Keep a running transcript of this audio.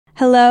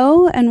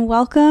Hello and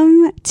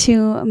welcome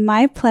to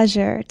My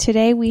Pleasure.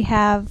 Today we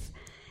have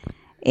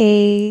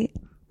a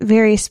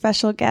very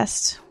special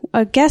guest,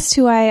 a guest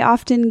who I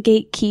often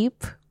gatekeep.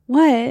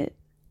 What?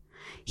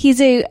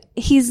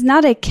 He's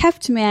not a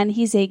kept man,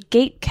 he's a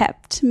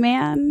gate-kept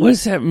man. What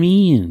does that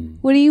mean?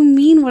 What do you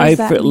mean? What does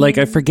that mean? Like,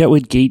 I forget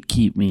what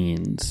gatekeep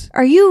means.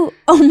 Are you?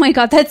 Oh my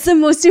God, that's the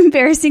most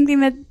embarrassing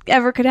thing that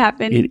ever could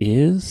happen. It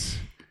is?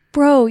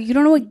 Bro, you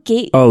don't know what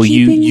gatekeeping Oh,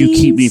 you means?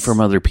 keep me from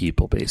other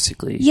people,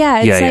 basically.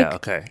 Yeah, it's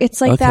okay.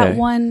 It's like that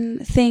one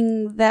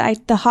thing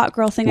that the hot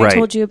girl thing I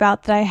told you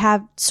about that I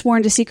have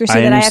sworn to secrecy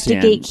that I have to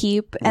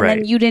gatekeep, and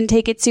then you didn't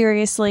take it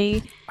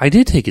seriously. I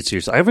did take it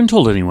seriously. I haven't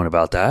told anyone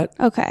about that.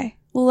 Okay.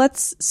 Well,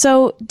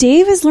 so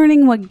Dave is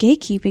learning what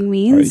gatekeeping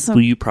means. Right. So,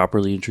 will you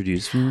properly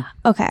introduce me?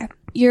 Okay.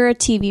 You're a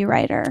TV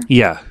writer.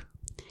 Yeah.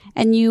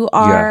 And you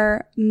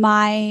are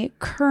my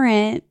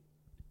current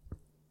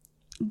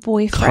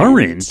boyfriend.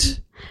 Current?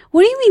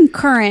 What do you mean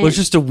current? Well, it's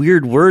just a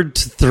weird word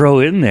to throw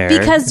in there.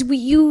 Because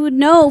you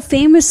know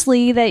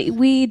famously that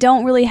we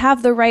don't really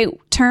have the right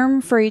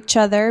term for each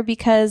other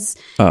because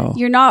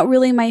you're not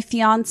really my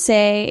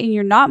fiance and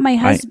you're not my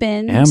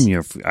husband.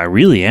 I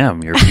really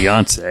am your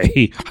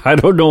fiance. I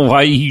don't know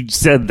why you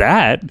said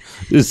that.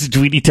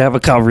 Do we need to have a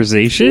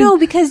conversation? No,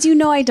 because you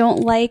know I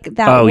don't like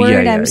that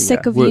word. I'm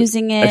sick of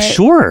using it.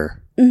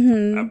 Sure.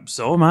 Mm-hmm.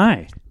 So am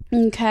I.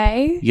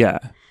 Okay. Yeah.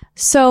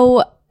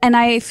 So... And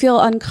I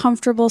feel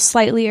uncomfortable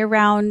slightly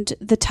around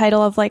the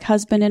title of like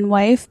husband and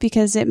wife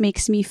because it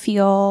makes me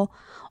feel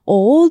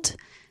old.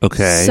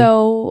 Okay.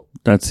 So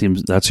that's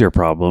your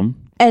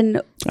problem.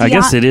 And I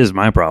guess it is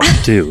my problem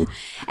too.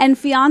 And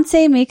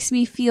fiance makes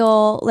me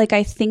feel like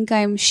I think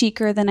I'm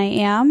chicer than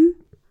I am.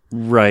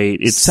 Right.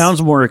 It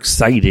sounds more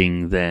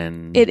exciting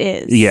than it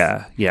is.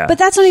 Yeah. Yeah. But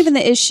that's not even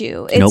the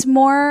issue. It's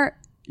more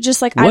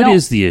just like what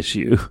is the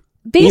issue?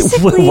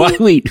 Basically,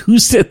 wait, who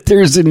said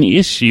there's an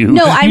issue?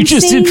 No, you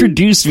just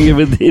introduced me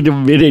in a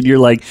minute. You're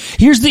like,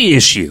 here's the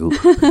issue.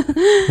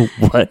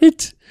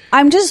 What?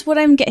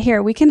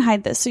 Here, we can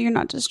hide this so you're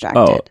not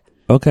distracted.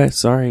 Oh, okay.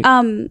 Sorry.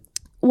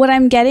 What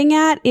I'm getting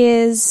at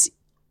is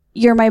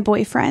you're my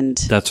boyfriend.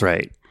 That's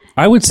right.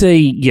 I would say,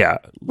 yeah.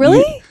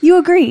 Really? You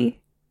agree?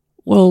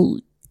 Well,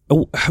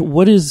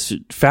 what is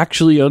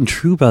factually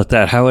untrue about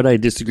that? How would I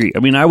disagree? I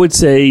mean, I would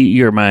say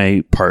you're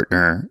my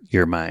partner.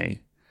 You're my...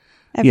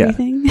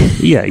 everything.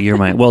 Yeah, you're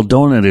my... Well,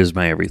 Donut is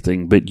my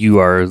everything, but you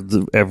are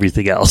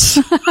everything else.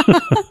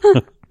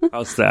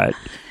 How's that?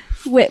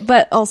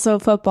 But also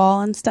football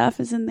and stuff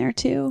is in there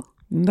too.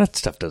 That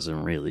stuff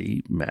doesn't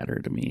really matter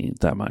to me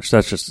that much.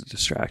 That's just a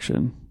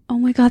distraction. Oh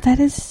my God, that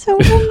is so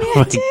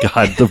romantic. Oh my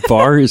God, the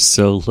bar is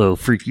so low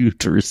for you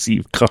to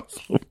receive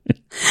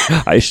compliments.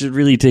 I should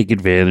really take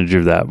advantage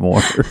of that more.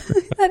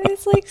 That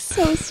is like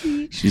so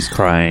sweet. She's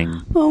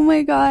crying. Oh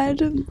my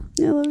God.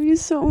 I love you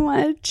so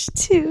much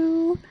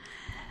too.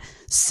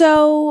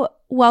 So,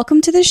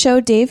 welcome to the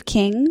show, Dave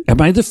King. Am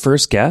I the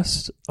first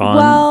guest on?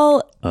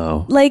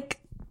 Well,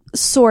 like,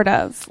 sort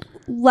of.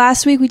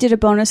 Last week we did a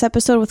bonus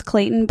episode with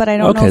Clayton, but I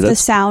don't know if the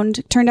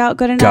sound turned out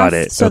good enough. Got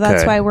it. So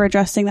that's why we're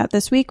addressing that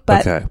this week.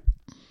 But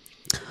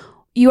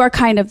you are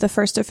kind of the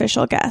first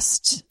official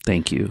guest.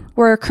 Thank you.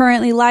 We're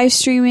currently live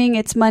streaming.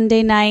 It's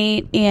Monday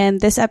night,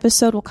 and this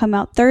episode will come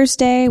out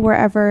Thursday,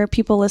 wherever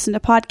people listen to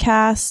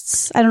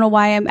podcasts. I don't know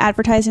why I'm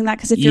advertising that,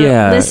 because if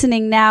you're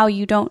listening now,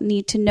 you don't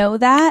need to know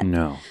that.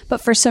 No. But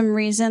for some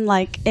reason,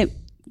 like, it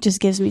just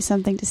gives me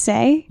something to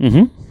say.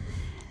 Mm-hmm.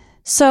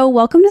 So,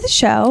 welcome to the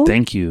show.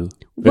 Thank you.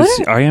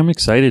 I am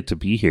excited to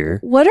be here.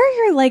 What are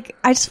your, like,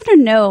 I just want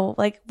to know,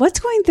 like,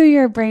 what's going through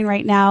your brain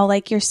right now?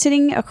 Like, you're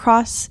sitting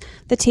across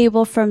the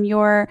table from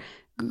your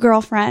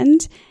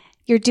girlfriend.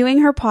 You're doing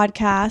her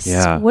podcast.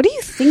 Yeah. What do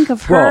you think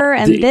of her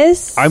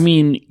this? I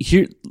mean,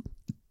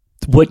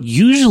 what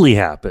usually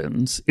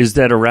happens is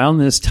that around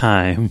this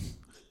time,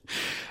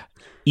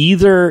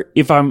 either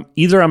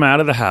I'm out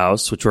of the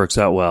house, which works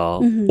out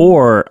well,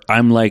 or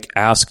I'm like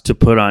asked to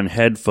put on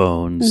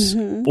headphones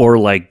or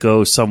like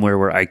go somewhere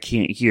where I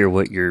can't hear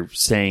what you're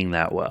saying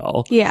that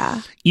well.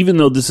 Yeah. Even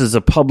though this is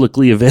a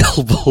publicly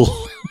available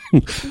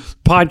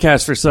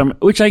podcast for some,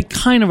 which I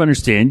kind of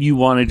understand. You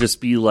want to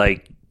just be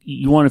like,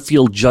 you want to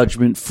feel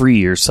judgment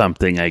free or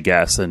something, I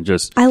guess, and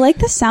just. I like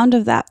the sound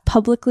of that,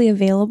 publicly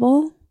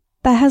available.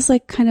 That has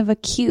like kind of a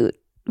cute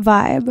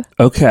vibe.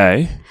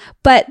 Okay.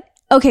 But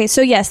okay,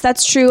 so yes,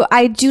 that's true.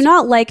 I do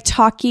not like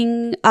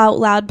talking out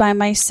loud by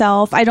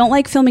myself. I don't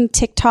like filming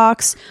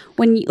TikToks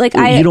when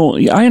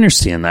I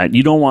understand that.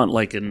 You don't want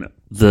like an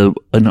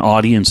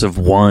audience of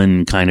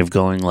one kind of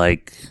going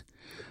like,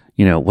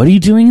 you know, what are you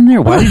doing in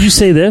there? Why did you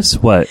say this?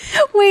 What?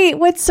 Wait,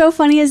 what's so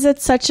funny is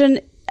it's such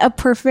a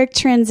perfect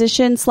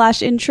transition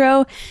 /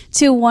 intro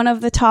to one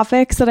of the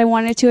topics that I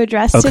wanted to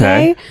address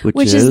today,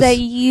 which is that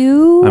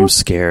I'm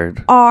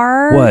scared.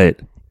 What?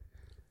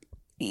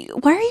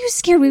 Why are you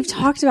scared? We've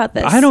talked about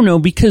this. I don't know,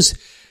 because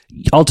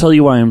I'll tell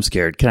you why I'm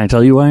scared. Can I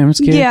tell you why I'm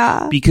scared?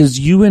 Yeah. Because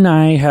you and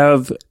I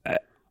have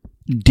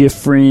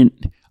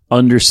different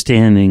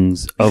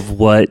understandings of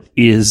what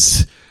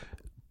is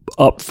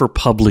up for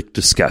public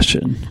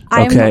discussion.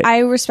 Okay. I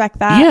respect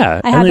that.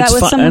 Yeah. I have and that it's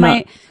with fun- some of and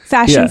my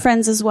fashion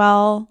friends as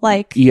well.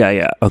 Like,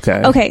 yeah.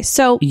 Okay. okay,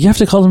 so You have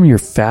to call them your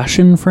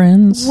fashion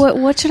friends?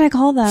 what should I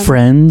call them?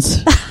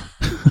 Friends?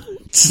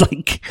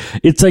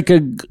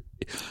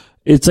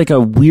 It's like a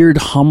weird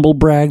humble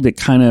brag that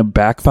kind of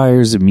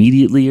backfires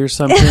immediately or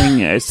something.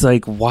 It's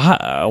like,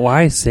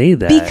 why say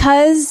that?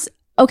 Because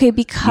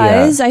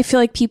I feel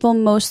like people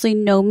mostly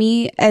know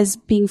me as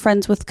being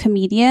friends with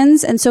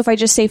comedians. And so if I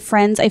just say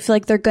friends, I feel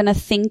like they're going to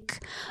think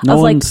no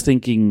of one's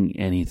thinking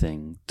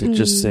anything to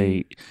just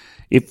say,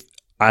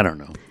 I don't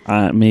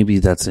know. Maybe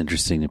that's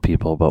interesting to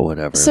people, but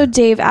whatever. So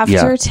Dave,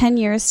 after 10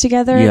 years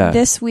together, Yeah.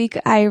 this week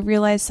I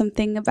realized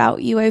something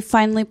about you. I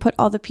finally put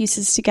all the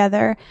pieces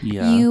together.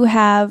 Yeah. You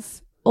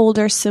have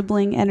older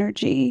sibling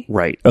energy.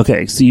 Right.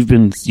 Okay. So you've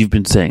been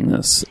saying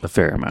this a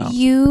fair amount.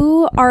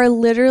 You are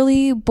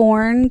literally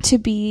born to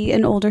be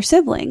an older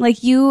sibling.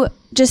 Like you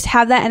just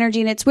have that energy,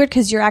 and it's weird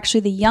because you're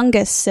actually the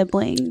youngest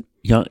sibling.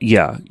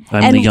 Yeah.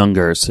 I'm the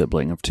younger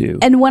sibling of two.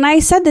 And when I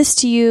said this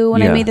to you,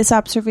 when I Yeah. made this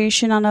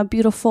observation on a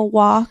beautiful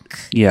walk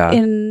Yeah.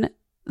 in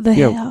the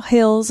Yeah.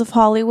 hills of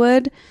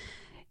Hollywood,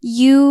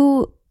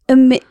 you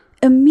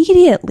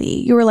immediately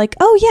you were like,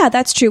 oh yeah,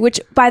 that's true. Which,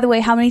 by the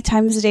way, how many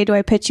times a day do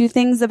I pitch you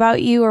things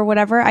about you or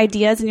whatever,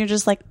 ideas, and you're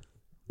just like,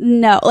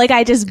 no, like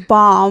I just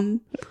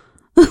bomb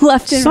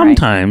left and right.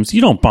 Sometimes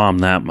you don't bomb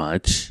that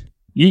much.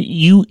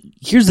 You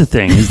here's the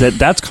thing is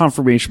that's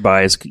confirmation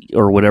bias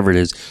or whatever it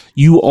is.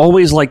 You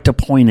always like to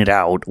point it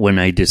out when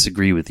I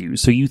disagree with you.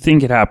 So you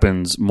think it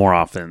happens more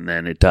often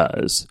than it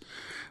does.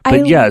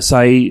 But yes,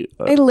 I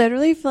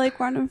literally feel like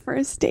we're on a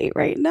first date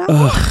right now.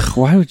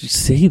 why would you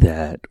say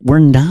that? We're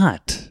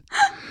not.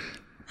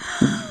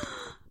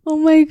 Oh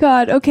my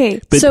God.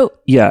 Okay. But so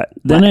yeah,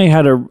 then I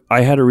had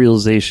a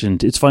realization.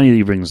 It's funny that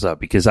you bring this up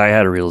because I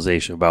had a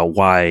realization about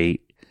why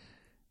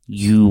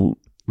you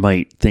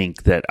might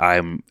think that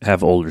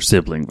have older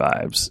sibling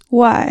vibes.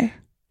 why?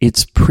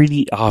 It's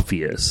pretty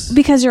obvious.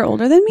 Because you're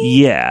older than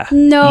me? Yeah.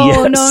 No,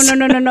 Yes.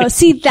 no.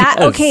 See that?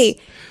 Yes. Okay.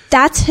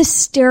 That's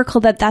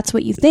hysterical that's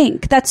what you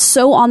think. That's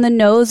so on the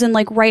nose and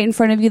like right in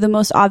front of you, the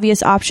most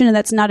obvious option. And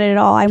that's not it at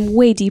all. I'm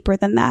way deeper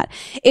than that.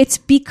 It's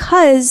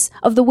because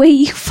of the way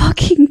you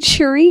fucking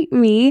treat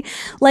me.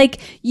 Like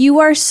you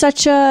are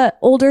such a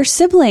older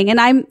sibling.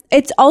 And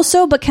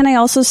but can I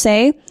also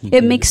say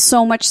it makes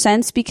so much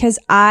sense because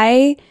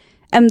I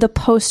am the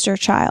poster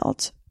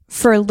child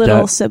for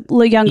younger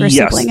sibling energy.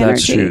 Yes,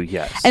 that's true,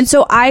 yes. And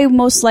so I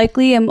most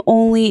likely am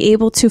only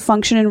able to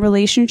function in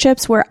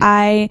relationships where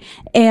I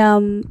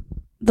am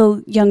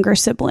the younger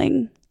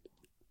sibling.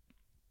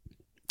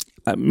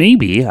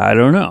 Maybe. I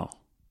don't know.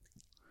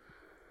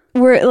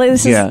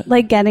 This is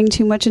like getting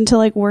too much into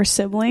like we're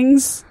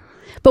siblings,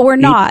 but we're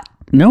not.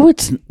 No,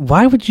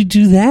 why would you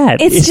do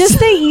that? It's just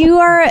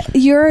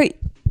that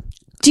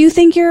do you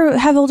think you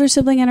have older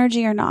sibling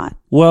energy or not?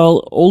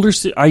 Well,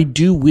 I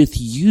do with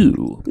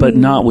you, but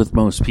not with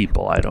most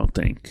people, I don't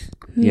think.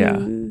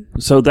 Yeah.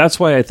 So that's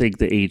why I think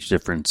the age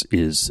difference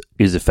is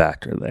a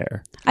factor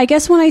there. I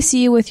guess when I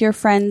see you with your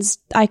friends,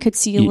 I could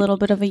see a little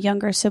bit of a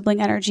younger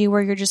sibling energy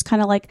where you're just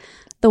kind of like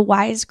the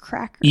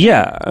wisecracker.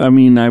 Yeah. I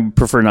mean, I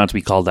prefer not to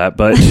be called that,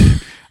 but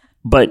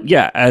but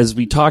yeah, as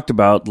we talked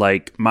about,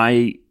 like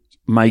my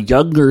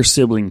younger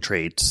sibling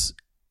traits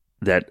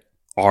that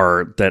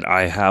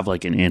I have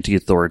like an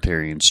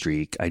anti-authoritarian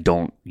streak. I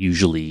don't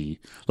usually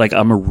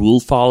I'm a rule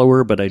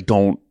follower, but I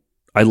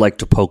like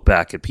to poke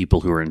back at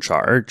people who are in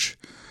charge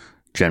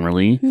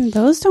generally.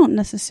 Those don't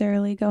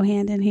necessarily go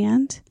hand in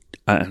hand.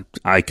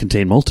 I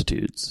contain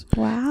multitudes.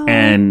 Wow.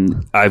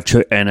 And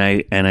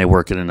I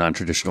work in a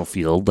non-traditional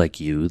field like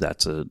you.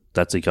 That's a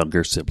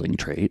younger sibling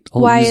trait.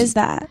 Why is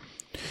that?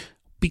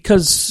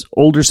 Because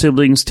older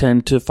siblings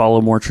tend to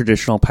follow more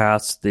traditional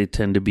paths. They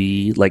tend to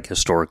be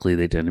historically,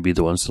 they tend to be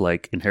the ones to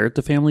inherit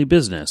the family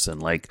business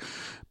and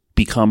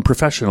become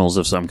professionals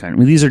of some kind. I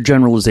mean, these are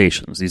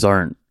generalizations. These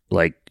aren't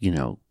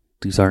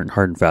these aren't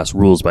hard and fast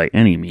rules by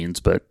any means,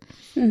 but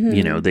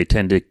they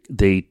tend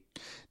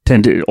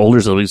to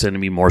older siblings tend to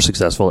be more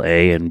successful,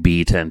 A, and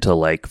B tend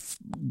to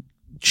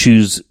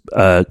choose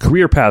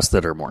career paths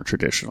that are more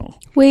traditional.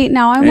 Wait,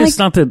 now it's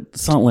not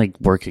like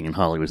working in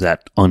Hollywood is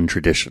that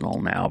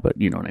untraditional now, but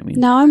you know what I mean.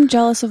 Now I'm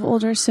jealous of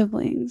older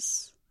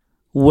siblings.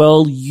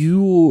 Well,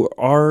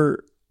 your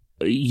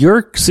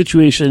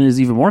situation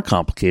is even more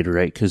complicated,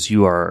 right? Because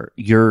you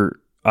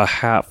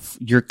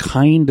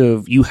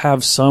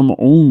have some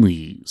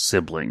only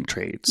sibling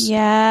traits.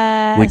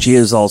 Yes. Which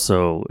is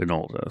also an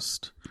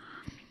oldest.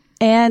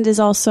 And is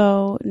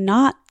also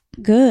not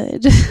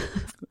good.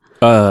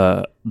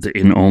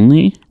 In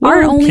only?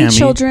 Aren't only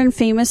children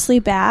famously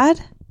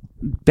bad?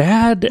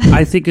 Bad,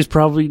 I think, is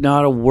probably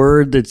not a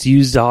word that's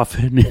used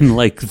often in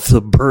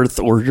the birth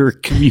order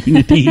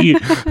community.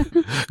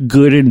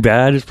 Good and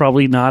bad is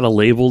probably not a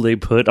label they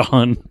put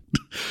on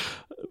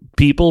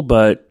people,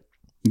 but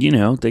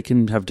they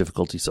can have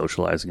difficulty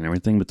socializing and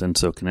everything, but then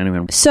so can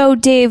anyone. So,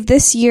 Dave,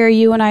 this year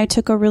you and I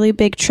took a really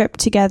big trip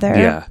together.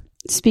 Yeah.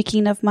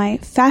 Speaking of my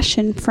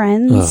fashion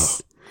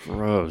friends.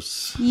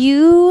 Gross.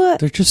 You...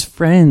 They're just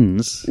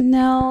friends.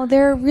 No,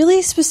 they're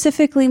really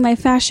specifically my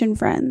fashion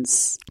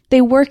friends.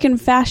 They work in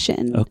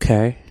fashion.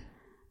 Okay.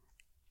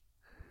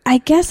 I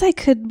guess I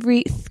could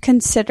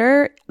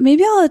consider.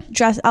 Maybe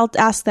I'll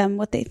ask them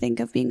what they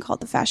think of being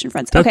called the fashion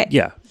friends. Okay.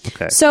 Yeah.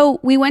 Okay. So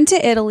we went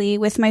to Italy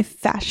with my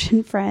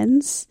fashion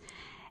friends,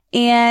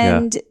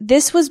 and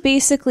this was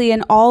basically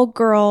an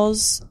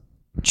all-girls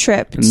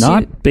trip.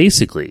 Not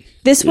basically.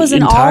 This was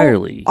an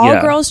entirely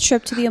all-girls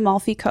trip to the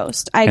Amalfi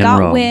Coast. I got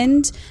Rome.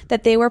 wind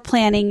that they were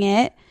planning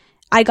it.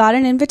 I got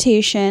an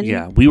invitation.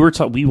 Yeah. We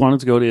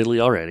wanted to go to Italy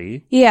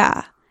already.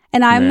 Yeah.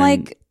 And I'm then,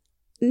 like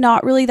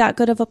not really that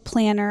good of a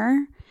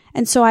planner.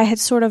 And so I had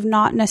sort of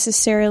not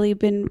necessarily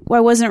I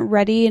wasn't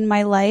ready in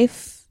my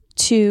life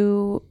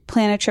to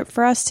plan a trip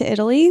for us to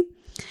Italy.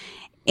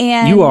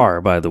 And you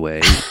are, by the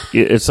way.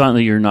 It's not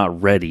that you're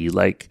not ready.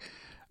 Like,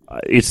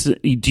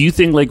 do you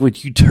think like when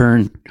you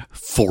turn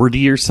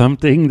 40 or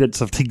something that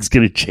something's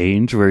going to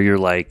change where you're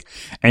like,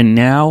 and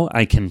now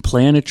I can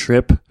plan a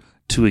trip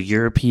to a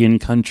European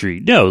country?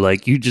 No,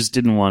 like you just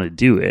didn't want to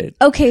do it.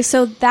 Okay,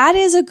 so that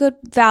is a good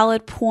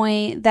valid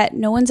point that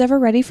no one's ever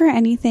ready for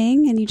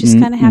anything and you just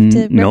kind of have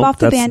to rip off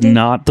the Band-Aid. That's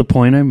not the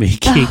point I'm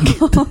making.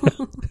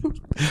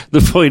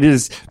 The point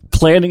is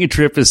planning a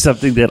trip is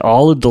something that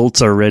all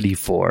adults are ready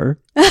for.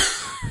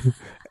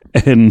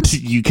 And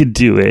you could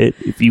do it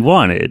if you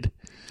wanted.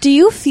 Do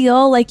you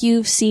feel like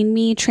you've seen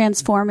me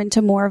transform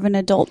into more of an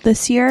adult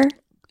this year?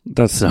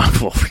 That's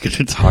not what we're going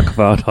to talk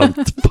about on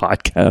the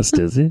podcast,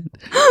 is it?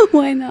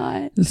 Why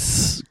not?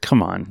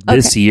 Come on. Okay.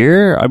 This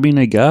year? I mean,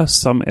 I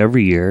guess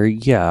every year.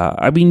 Yeah.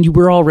 I mean, you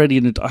were already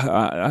in it.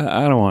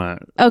 I don't want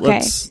to.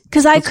 Okay.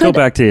 Let's go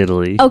back to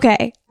Italy.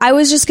 Okay. I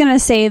was just going to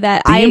say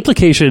that the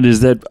implication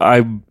is that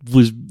I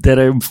was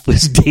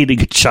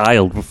dating a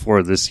child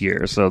before this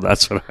year. So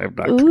that's what I'm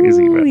not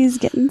crazy about. He's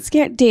getting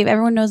scared. Dave,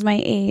 everyone knows my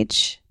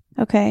age.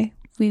 Okay.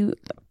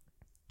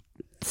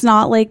 It's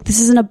not like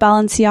this isn't a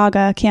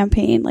Balenciaga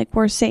campaign. Like,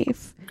 we're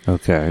safe.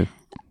 Okay.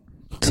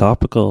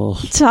 Topical,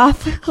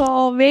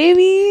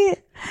 baby.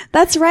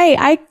 That's right.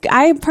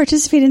 I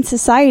participate in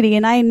society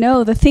and I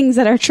know the things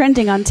that are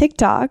trending on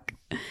TikTok.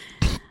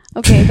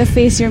 Okay, the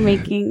face you're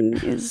making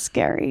is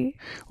scary.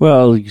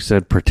 Well, you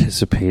said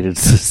participate in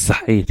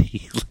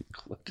society.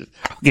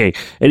 Okay,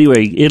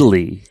 anyway,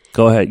 Italy.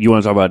 Go ahead. You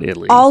want to talk about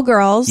Italy? All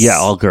girls. Yeah,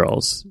 all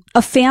girls.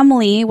 A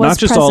family was not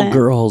just present. all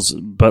girls,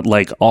 but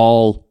like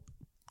all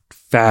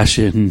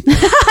fashion.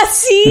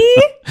 See?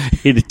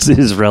 It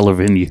is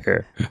relevant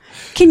here.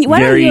 Why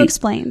don't you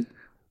explain?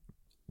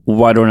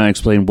 Why don't I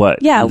explain what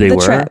they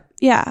were? Trip.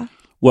 Yeah.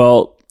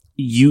 Well,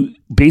 you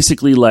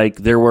basically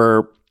there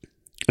were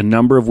a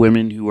number of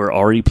women who were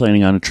already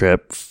planning on a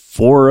trip.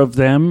 4 of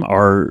them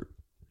are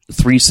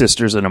 3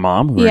 sisters and a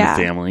mom who are in a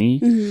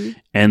family. Mm-hmm.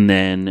 And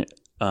then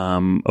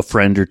a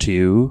friend or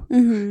 2.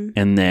 Mm-hmm.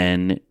 And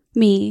then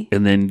me.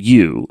 And then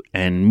you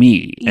and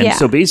me. And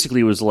so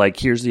basically it was like,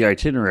 here's the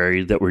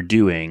itinerary that we're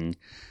doing.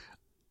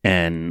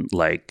 And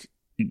like,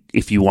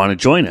 if you want to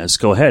join us,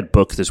 go ahead,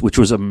 book this, which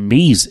was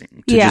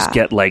amazing to just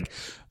get like,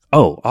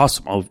 oh,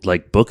 awesome. I'll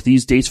like book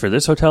these dates for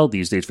this hotel,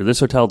 these dates for this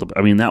hotel.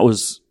 I mean,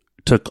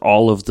 took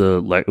all of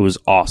it was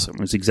awesome.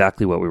 It was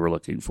exactly what we were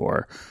looking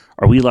for.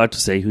 Are we allowed to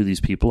say who these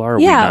people are? Or are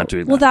we not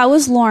doing that? Well, that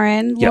was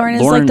Lauren. Yeah, Lauren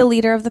is like the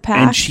leader of the pack.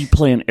 And she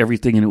planned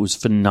everything and it was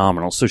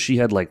phenomenal. So she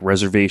had like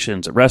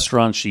reservations at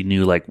restaurants. She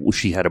knew like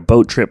she had a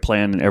boat trip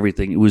planned and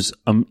everything. It was,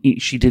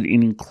 she did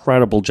an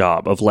incredible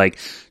job of like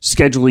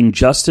scheduling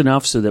just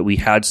enough so that we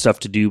had stuff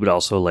to do, but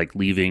also like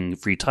leaving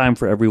free time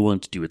for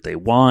everyone to do what they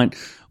want.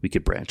 We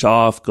could branch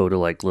off, go to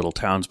like little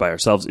towns by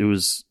ourselves. It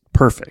was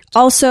perfect.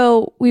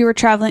 Also, we were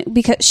traveling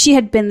because she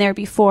had been there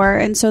before,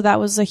 and so that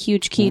was a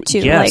huge key too.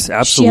 Yes, like,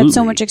 absolutely. She had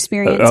so much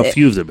experience. A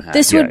few of them had.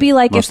 This would be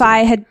like if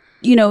I had,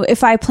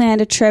 if I planned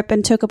a trip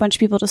and took a bunch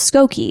of people to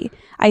Skokie.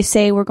 I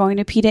say we're going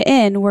to Pita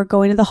Inn, we're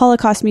going to the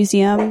Holocaust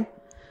Museum.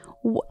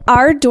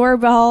 Our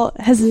doorbell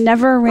has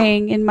never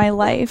rang in my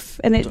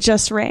life, and it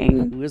just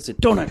rang. Who is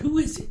it? Donut. Who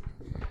is it?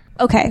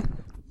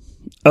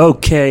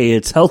 Okay,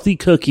 it's Healthy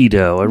Cookie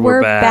Dough, and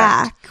we're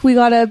back. We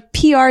got a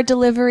PR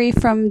delivery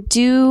from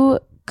Do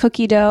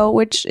Cookie Dough,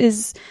 which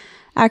is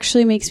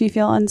actually makes me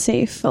feel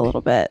unsafe a little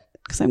bit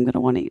because I'm going to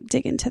want to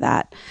dig into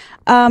that.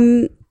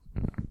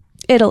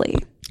 Italy.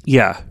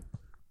 Yeah.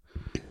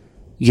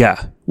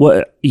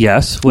 What?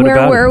 Yes. What Where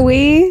about were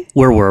we?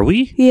 Where were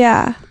we?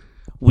 Yeah.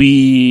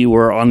 We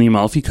were on the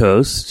Amalfi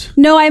Coast.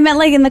 No, I meant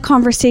like in the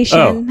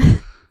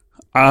conversation.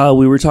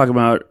 We were talking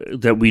about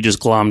that we just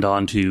glommed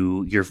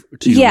onto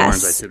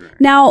Lauren's itinerary.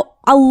 Now,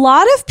 a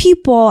lot of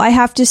people, I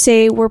have to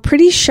say, were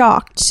pretty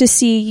shocked to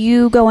see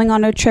you going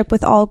on a trip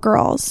with all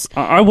girls.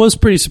 I was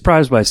pretty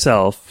surprised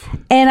myself.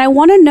 And I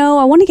want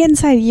to get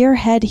inside your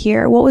head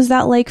here. What was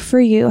that like for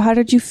you? How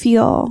did you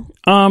feel?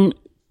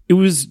 It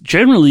was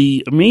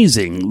generally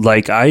amazing.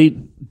 Like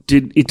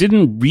it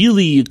didn't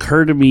really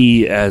occur to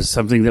me as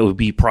something that would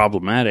be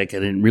problematic,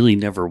 and it really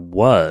never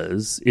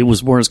was. It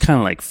was more as kind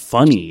of like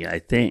funny, I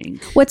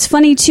think. What's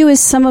funny too is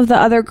some of the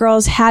other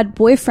girls had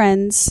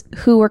boyfriends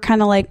who were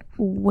kind of like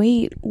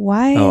Wait,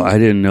 why? Oh, I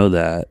didn't know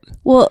that.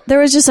 Well, there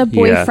was just a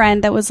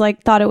boyfriend that was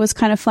like, thought it was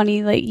kind of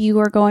funny that you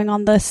were going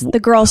on the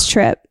girls'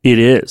 trip. It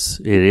is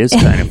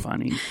kind of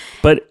funny.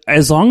 But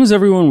as long as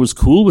everyone was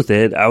cool with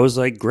it, I was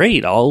like,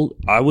 great,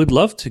 I would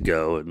love to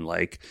go. And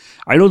like,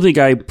 I don't think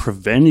I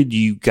prevented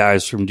you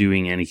guys from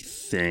doing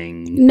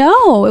anything.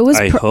 No, it was,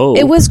 hope.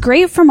 It was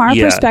great from our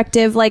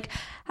perspective. Like,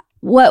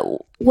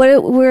 what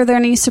were there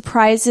any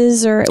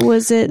surprises, or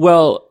was it?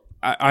 Well,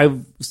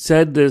 I've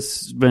said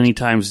this many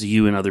times to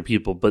you and other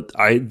people, but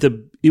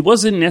it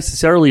wasn't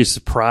necessarily a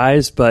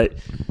surprise, but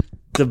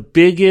the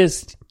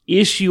biggest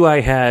issue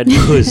I had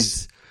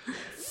was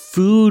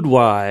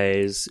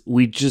food-wise,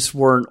 we just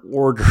weren't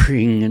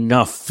ordering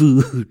enough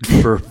food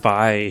for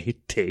my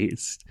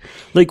taste.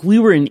 Like, we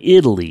were in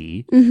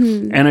Italy,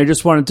 and I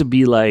just wanted to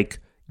be like,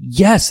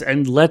 yes,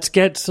 and let's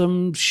get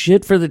some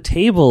shit for the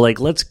table. Like,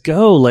 let's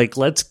go. Like,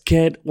 let's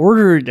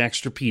order an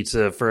extra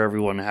pizza for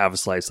everyone to have a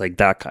slice, like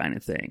that kind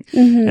of thing.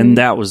 And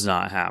that was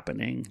not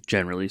happening,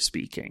 generally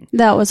speaking.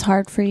 That was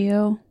hard for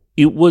you.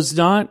 It was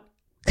not.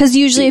 Because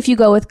usually if you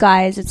go with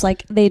guys, it's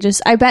like they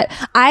just, I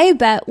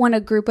bet when a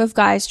group of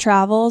guys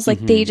travels, like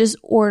they just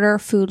order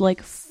food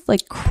like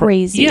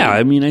crazy. Yeah,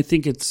 I mean, I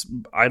think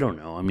I don't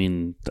know. I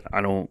mean,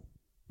 I don't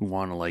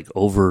want to like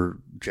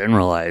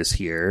overgeneralize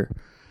here.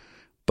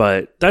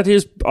 But that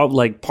is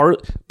like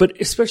but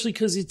especially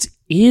because it's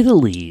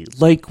Italy.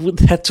 Like,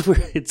 that's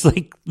where it's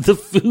like the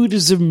food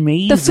is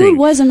amazing. The food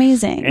was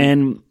amazing.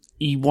 And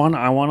I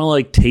want to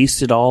like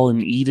taste it all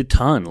and eat a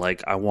ton.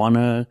 Like, I want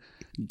to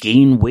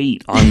gain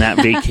weight on that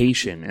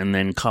vacation and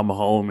then come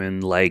home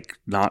and like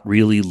not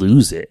really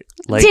lose it.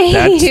 Like,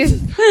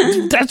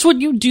 that's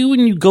what you do when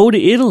you go to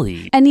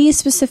Italy. Any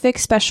specific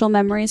special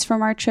memories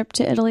from our trip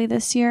to Italy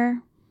this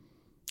year?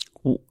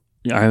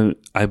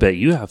 I bet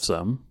you have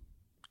some.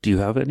 Do you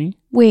have any?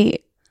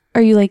 Wait,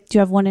 are you like, do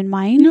you have one in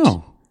mind?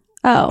 No.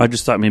 Oh. I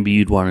just thought maybe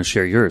you'd want to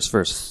share yours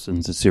first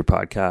since it's your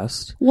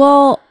podcast.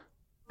 Well,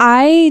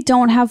 I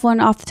don't have one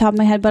off the top of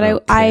my head, but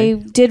okay. I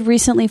did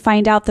recently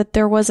find out that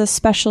there was a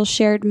special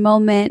shared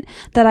moment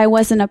that I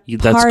wasn't a part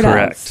of. That's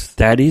correct.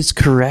 That is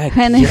correct.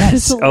 And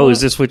yes. Oh,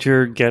 is this what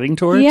you're getting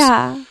towards?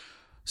 Yeah.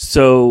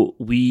 So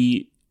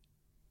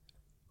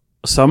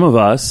some of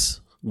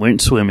us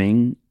went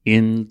swimming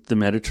in the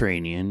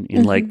Mediterranean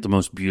in like the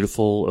most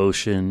beautiful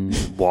ocean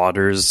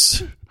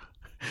waters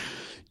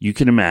you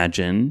can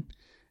imagine.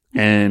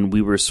 And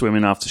we were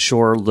swimming off the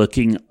shore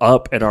looking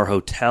up at our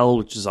hotel,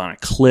 which is on a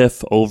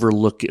cliff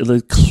overlooking.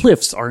 The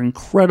cliffs are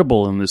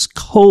incredible in this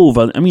cove.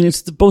 I mean,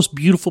 it's the most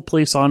beautiful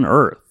place on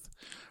earth,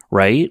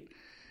 right?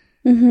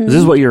 This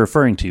is what you're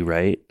referring to,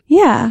 right?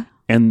 Yeah.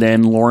 And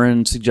then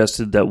Lauren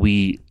suggested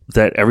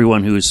that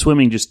everyone who is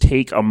swimming just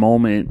take a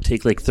moment,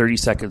 take like 30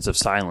 seconds of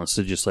silence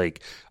to just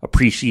like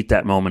appreciate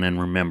that moment and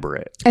remember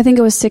it. I think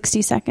it was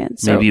 60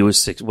 seconds. Maybe it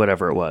was 6,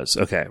 whatever it was.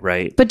 Okay,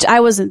 right? But I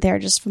wasn't there,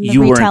 just from the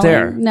you retelling. Weren't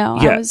there. No,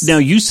 yeah. I was. Now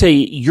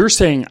you're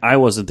saying I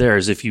wasn't there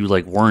as if you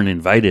like weren't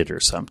invited or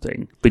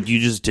something, but you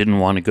just didn't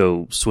want to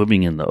go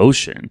swimming in the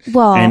ocean.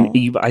 Well,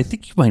 and I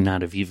think you might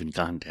not have even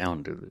gone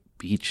down to the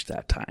beach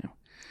that time.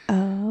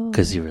 Oh.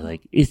 Because you were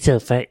like, it's so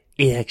far.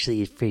 It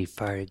actually is pretty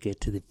far to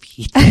get to the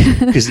beach.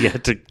 Because you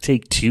had to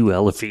take 2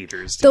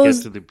 elevators to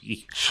get to the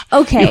beach.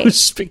 Okay. It was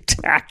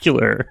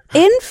spectacular.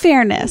 In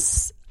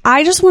fairness,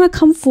 I just want to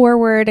come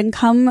forward and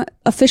come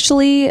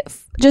official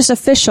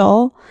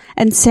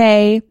and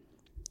say,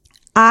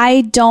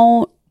 I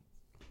don't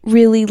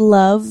really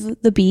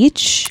love the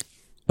beach.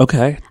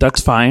 Okay, that's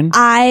fine.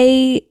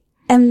 I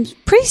am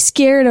pretty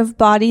scared of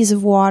bodies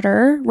of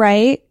water,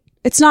 right?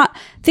 It's not,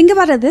 think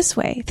about it this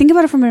way. Think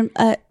about it from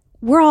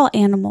we're all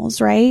animals,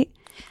 right?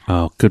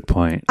 Oh, good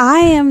point. I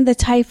am the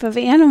type of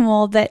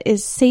animal that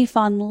is safe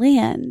on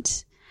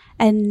land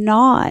and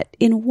not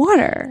in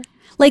water.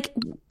 Like,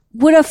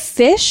 would a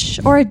fish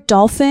or a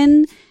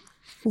dolphin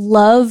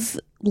love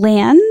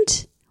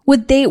land?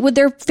 Would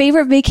their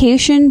favorite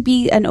vacation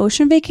be an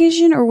ocean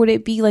vacation, or would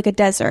it be like a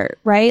desert,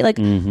 right? Like,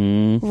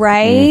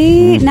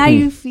 right? Now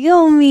you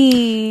feel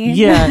me.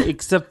 Yeah,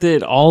 except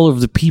that all of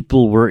the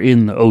people were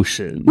in the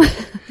ocean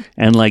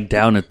and like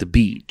down at the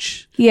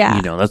beach. Yeah.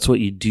 You know, that's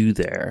what you do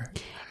there.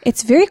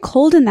 It's very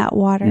cold in that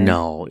water.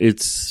 No,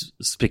 it's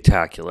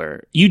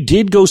spectacular. You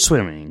did go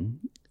swimming,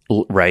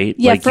 right?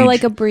 Yeah, like for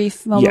like a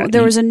brief moment. Yeah,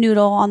 there was a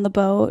noodle on the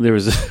boat. There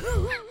was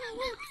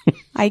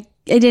I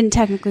didn't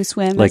technically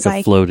swim. Like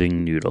a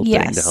floating noodle thing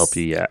yes. to help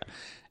you, yeah.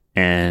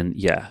 And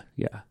yeah.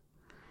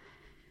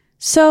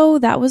 So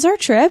that was our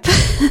trip.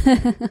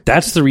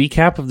 That's the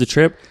recap of the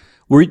trip.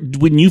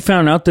 When you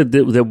found out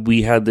that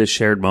we had this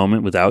shared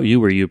moment without you,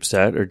 were you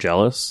upset or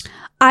jealous?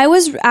 I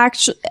was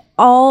actually,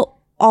 all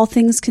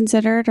things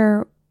considered,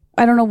 or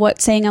I don't know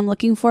what saying I'm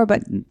looking for,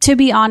 but to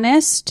be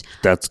honest,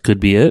 that could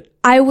be it.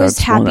 I was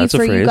happy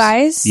for you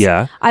guys.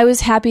 Yeah. I was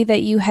happy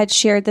that you had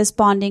shared this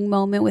bonding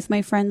moment with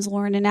my friends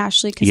Lauren and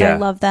Ashley, because I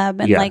love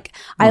them. And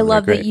I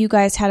love that you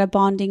guys had a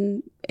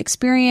bonding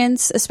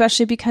experience,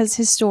 especially because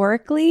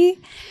historically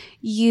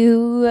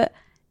you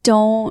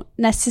don't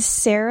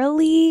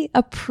necessarily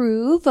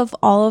approve of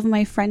all of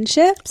my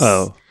friendships.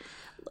 Oh.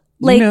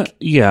 Like,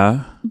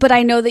 yeah. But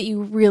I know that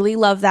you really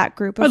love that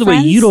group of friends. By the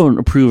way, you don't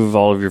approve of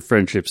all of your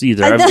friendships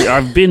either.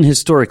 I've been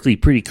historically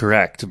pretty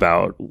correct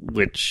about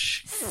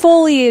which.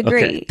 Fully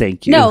agree. Okay,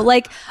 thank you. No,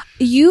 like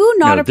you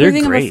not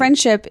approving of a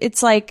friendship,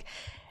 it's like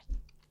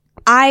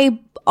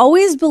I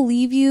always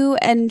believe you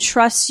and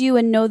trust you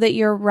and know that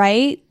you're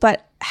right,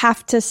 but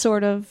have to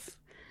sort of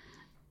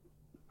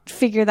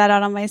figure that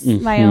out on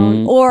my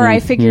own, or I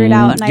figure it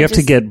out and you have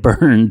to get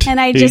burned, and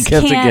I just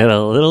have can't, to get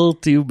a little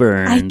too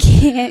burned. I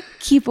can't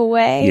keep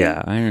away.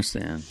 Yeah, I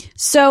understand.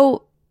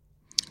 So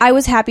I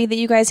was happy that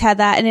you guys had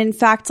that, and in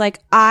fact, like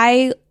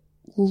I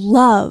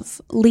love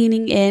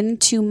leaning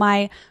into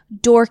my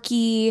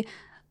dorky,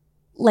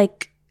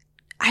 like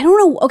I don't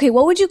know. Okay,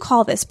 what would you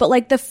call this? But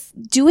like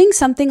doing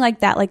something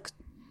like that, like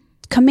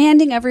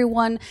commanding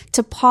everyone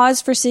to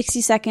pause for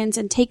 60 seconds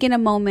and take in a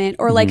moment,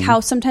 or like how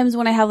sometimes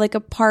when I have like a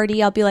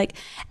party, I'll be like,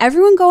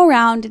 everyone go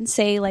around and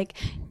say like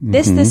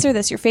this, this, or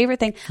this, your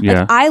favorite thing. Yeah.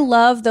 Like I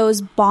love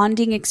those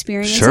bonding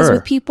experiences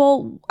with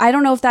people. I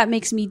don't know if that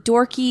makes me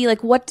dorky,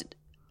 like what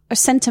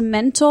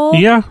sentimental.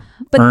 Yeah.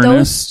 But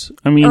earnest.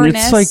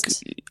 It's like,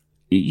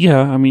 yeah,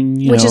 I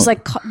mean, which is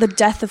like the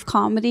death of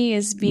comedy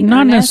is being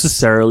not earnest.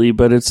 necessarily,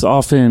 but it's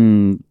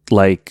often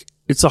like,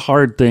 it's a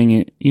hard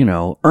thing,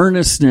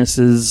 earnestness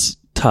is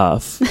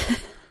tough.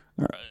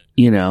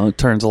 It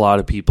turns a lot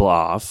of people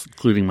off,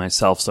 including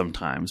myself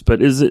sometimes. But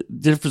there's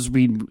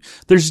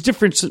a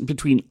difference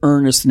between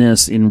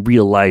earnestness in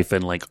real life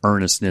and like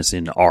earnestness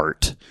in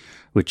art,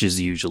 which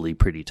is usually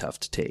pretty tough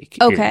to take,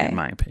 in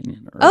my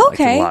opinion. Or like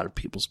a lot of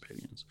people's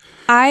opinions.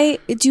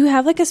 Do you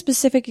have like a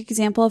specific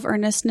example of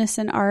earnestness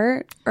in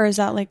art, or is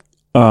that like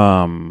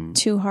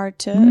too hard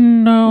to be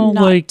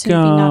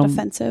not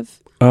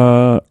offensive?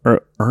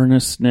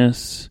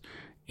 Earnestness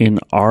in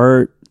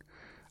art.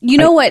 You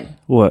know what?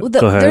 What?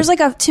 Go ahead. There's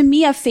like to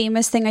me, a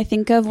famous thing I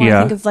think of when I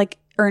think of like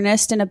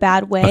earnest in a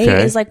bad way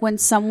is like when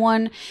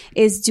someone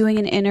is doing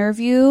an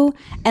interview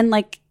and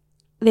like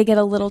they get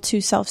a little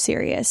too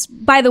self-serious.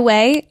 By the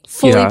way,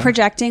 fully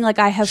projecting, like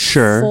I have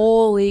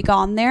fully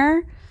gone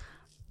there,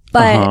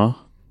 but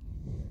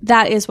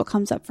that is what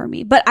comes up for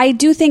me. But I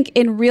do think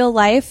in real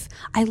life,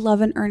 I love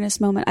an earnest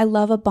moment. I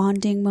love a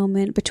bonding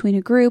moment between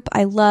a group.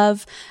 I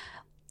love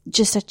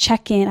just a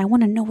check-in. I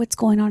want to know what's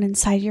going on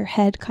inside your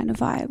head kind of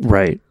vibe.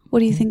 Right. What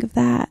do you think of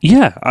that?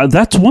 Yeah,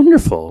 that's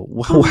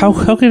wonderful.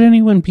 How could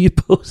anyone be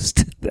opposed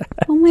to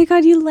that? Oh my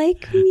God, you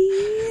like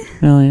me?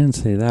 Well, I didn't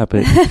say that,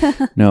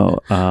 but no,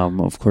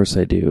 of course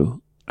I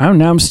do.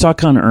 I'm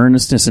stuck on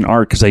earnestness in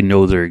art because I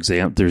know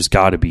there's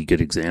got to be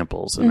good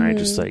examples, and I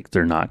just like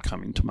they're not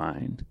coming to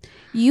mind.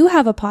 You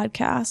have a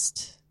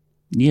podcast.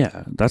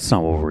 Yeah, that's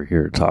not what we're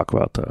here to talk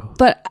about, though.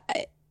 But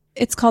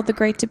it's called The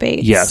Great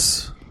Debates.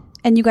 Yes.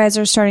 And you guys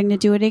are starting to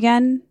do it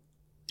again?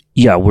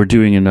 Yeah, we're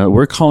doing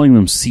we're calling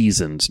them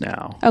seasons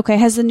now. Okay,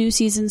 has the new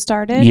season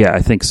started? Yeah,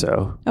 I think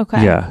so.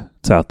 Okay. Yeah,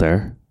 it's out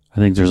there. I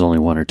think there's only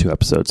 1 or 2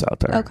 episodes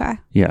out there. Okay.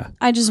 Yeah.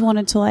 I just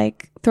wanted to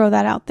like throw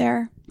that out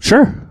there.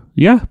 Sure.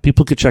 Yeah,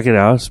 people could check it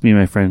out. It's me and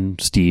my friend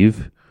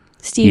Steve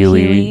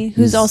Healy,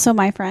 who's also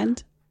my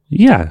friend.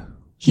 Yeah.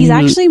 He's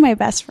actually my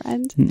best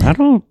friend. I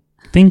don't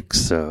think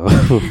so.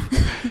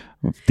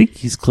 I think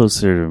he's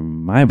closer to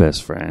my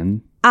best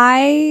friend.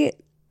 I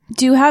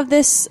do have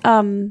this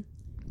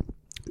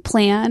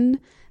plan,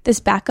 this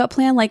backup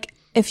plan. Like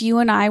if you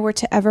and I were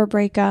to ever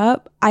break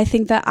up, I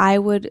think that I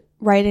would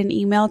write an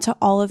email to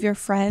all of your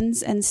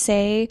friends and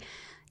say,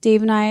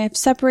 Dave and I have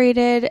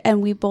separated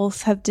and we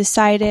both have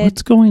decided.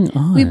 What's going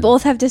on? We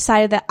both have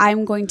decided that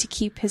I'm going to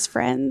keep his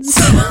friends.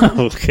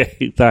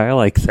 Okay. I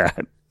like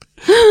that.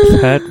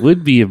 That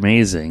would be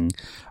amazing.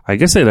 I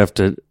guess I'd have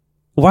to,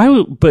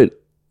 but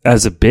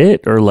as a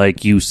bit, or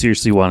like you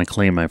seriously want to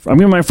claim my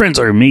friends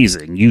are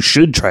amazing. You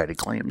should try to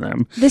claim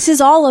them. This is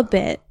all a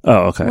bit.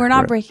 Oh, okay. We're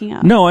not breaking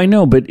up. No, I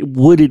know, but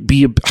would it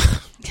be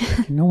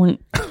no one?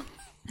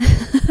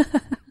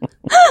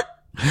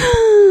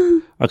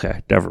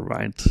 Okay, never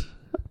mind.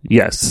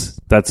 Yes,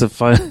 that's a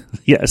fun.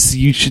 Yes,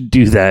 you should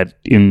do that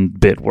in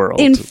Bit World.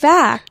 In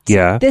fact,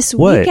 this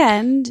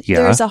weekend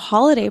there's a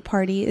holiday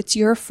party. It's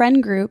your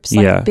friend group's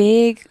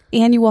big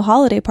annual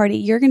holiday party.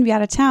 You're going to be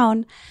out of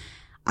town.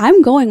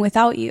 I'm going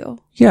without you.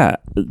 Yeah,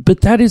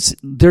 but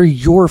they're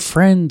your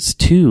friends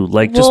too.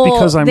 Like just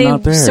because I'm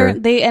not there.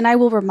 And I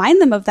will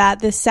remind them of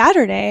that this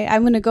Saturday.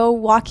 I'm going to go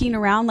walking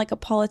around like a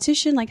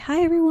politician, like,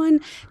 hi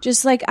everyone.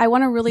 Just like, I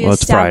want to really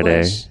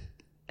establish.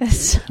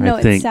 It's Friday.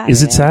 It's Saturday.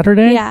 Is it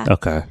Saturday? Yeah.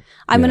 Okay.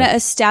 I'm going to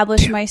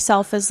establish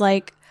myself as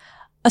like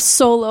a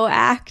solo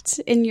act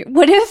in your,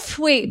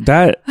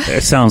 That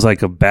sounds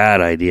like a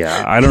bad idea.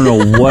 I don't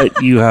know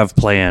what you have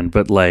planned,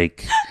 but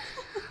like.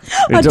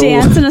 A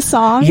dance and a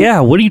song? Yeah,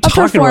 what are you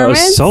talking about? A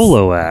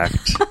solo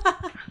act?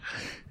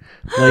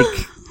 Like,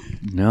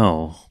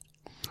 no.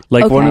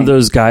 Like one of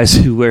those guys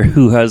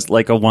who has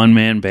like a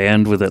one-man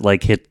band with it,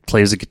 like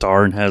plays a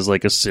guitar and has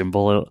like a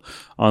cymbal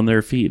on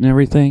their feet and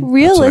everything.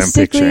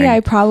 Realistically, I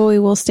probably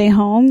will stay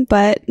home,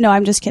 but no,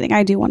 I'm just kidding.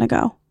 I do want to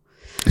go.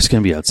 It's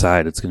going to be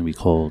outside. It's going to be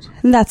cold.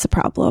 And that's a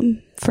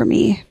problem for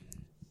me.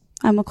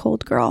 I'm a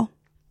cold girl.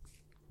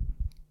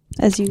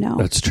 as you know.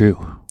 That's true.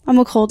 I'm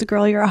a cold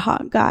girl. You're a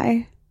hot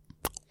guy.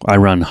 I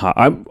run hot.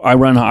 I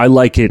run hot. I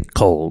like it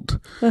cold.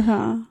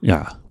 Uh-huh.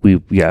 Yeah.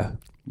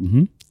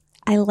 Mm-hmm.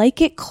 I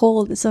like it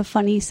cold is a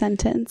funny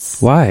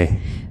sentence. Why?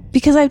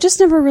 Because I've just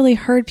never really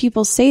heard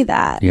people say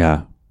that.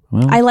 Yeah.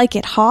 Well, I like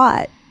it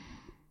hot.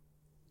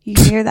 You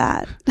hear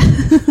that?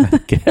 I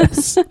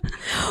guess.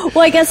 Well,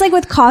 I guess like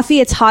with coffee,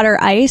 it's hot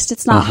or iced.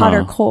 It's not hot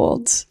or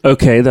cold.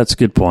 Okay, that's a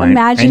good point.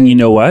 Imagine- and you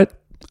know what?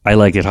 I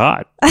like it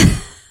hot.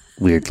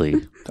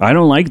 Weirdly. I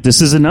don't like...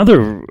 This is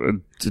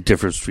another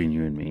difference between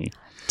you and me.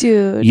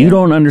 Dude. You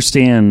don't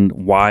understand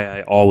why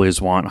I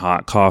always want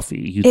hot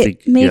coffee.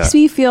 It makes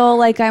me feel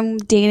like I'm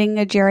dating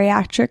a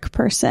geriatric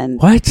person.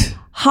 What?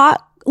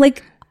 Hot.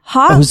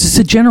 Oh, is this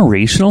a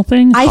generational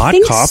thing? I hot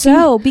think coffee?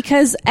 so,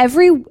 because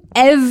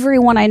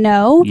everyone I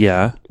know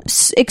Yeah.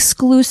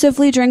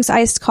 exclusively drinks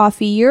iced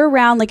coffee year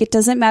round. Like, it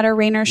doesn't matter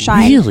rain or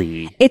shine.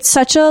 Really? It's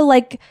such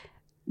a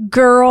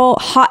girl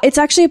hot. It's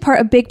actually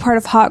a big part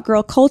of hot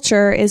girl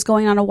culture is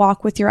going on a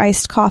walk with your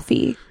iced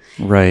coffee.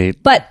 Right.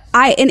 But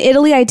in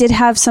Italy, I did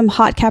have some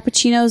hot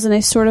cappuccinos, and I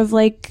sort of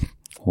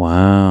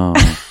Wow.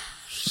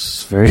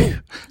 It's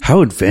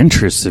how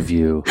adventurous of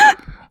you.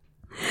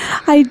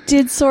 I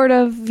did sort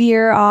of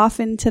veer off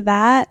into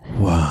that.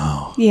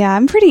 Wow. Yeah,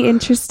 I'm pretty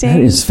interesting. That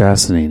is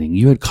fascinating.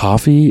 You had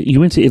coffee? You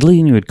went to Italy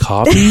and you had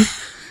coffee?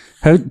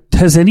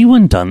 Has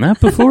anyone done that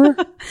before?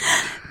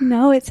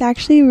 No, it's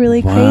actually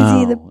really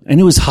Wow. crazy. And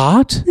it was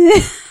hot?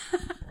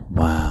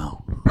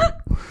 Wow.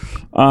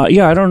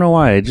 Yeah, I don't know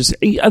why.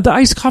 The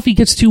iced coffee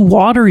gets too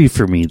watery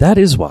for me. That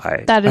is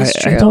why. That is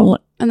true.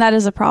 And that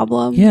is a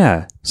problem.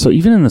 Yeah. So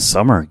even in the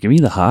summer, give me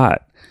the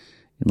hot.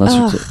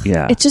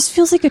 It just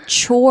feels like a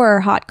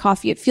chore, hot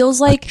coffee. It feels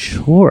like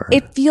chore.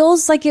 It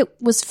feels like it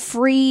was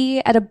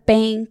free at a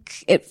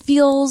bank. It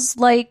feels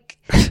like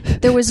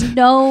there was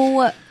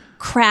no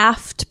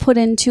craft put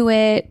into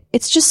it.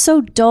 It's just so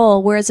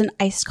dull. Whereas an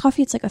iced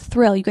coffee, it's like a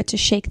thrill. You get to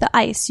shake the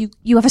ice.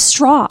 You have a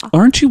straw.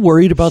 Aren't you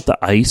worried about the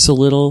ice a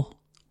little?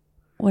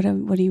 What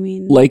do you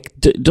mean? Like,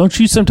 don't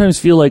you sometimes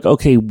feel like,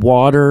 okay,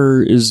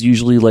 water is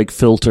usually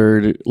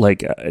filtered,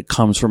 it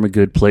comes from a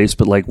good place,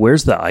 but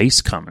where's the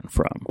ice coming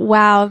from?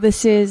 Wow,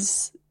 this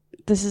is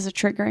a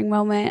triggering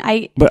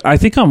moment. But I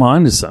think I'm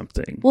on to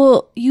something.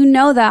 Well, you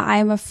know that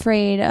I'm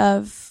afraid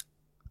of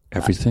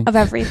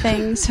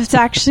everything. So it's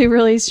actually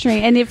really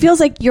strange. And it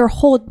feels like your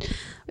whole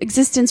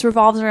existence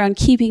revolves around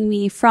keeping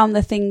me from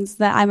the things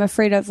that I'm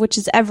afraid of, which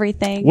is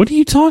everything. What are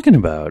you talking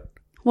about?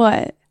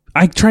 What?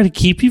 I try to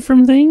keep you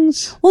from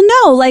things? Well,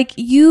 no,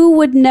 you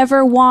would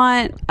never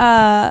want,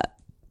 sorry,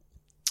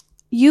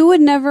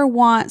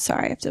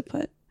 I have to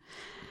put,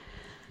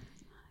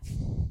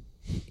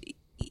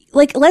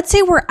 let's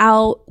say we're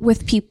out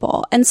with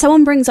people and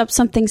someone brings up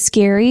something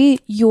scary,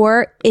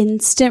 your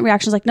instant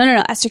reaction is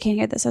no, Esther can't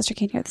hear this,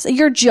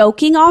 You're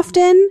joking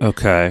often.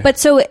 Okay. But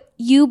so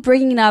you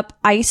bringing up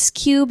ice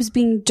cubes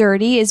being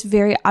dirty is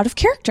very out of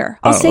character.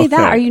 I'll say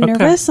that. Are you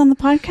nervous on the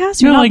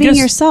podcast? You're not being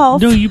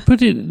yourself. No, when you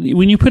put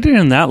it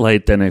in that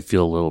light, then I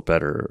feel a little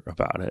better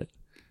about it.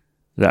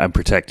 That I'm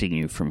protecting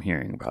you from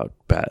hearing about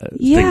bad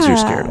things you're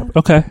scared of.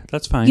 Okay,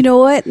 that's fine. You know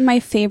what? My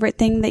favorite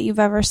thing that you've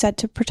ever said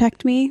to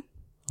protect me?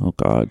 Oh,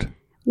 God.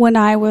 When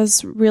I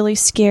was really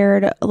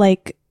scared,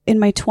 in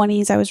my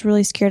 20s, I was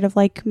really scared of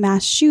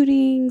mass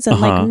shootings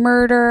and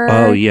murder.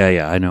 Oh,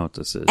 yeah. I know what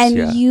this is.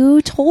 And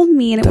you told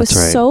me, and it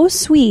was so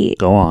sweet.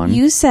 Go on.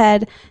 You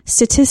said,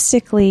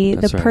 statistically,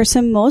 the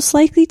person most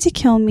likely to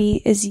kill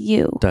me is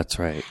you. That's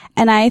right.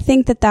 And I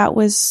think that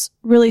was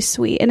really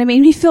sweet. And it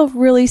made me feel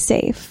really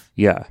safe.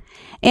 Yeah.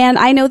 And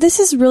I know this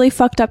is really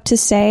fucked up to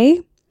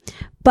say,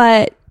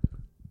 but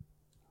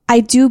I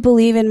do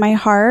believe in my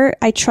heart,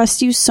 I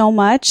trust you so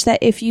much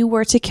that if you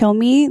were to kill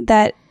me,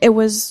 that it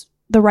was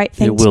the right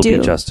thing to do. It will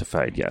be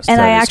justified, yes.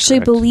 And I actually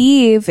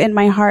believe in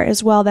my heart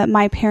as well that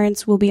my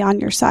parents will be on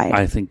your side.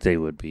 I think they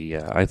would be,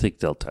 yeah. I think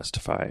they'll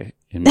testify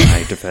in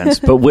my defense.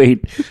 But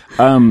wait,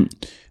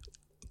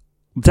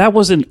 that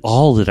wasn't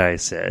all that I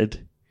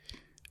said.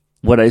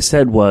 What I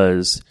said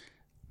was,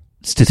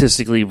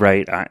 statistically,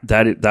 right,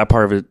 that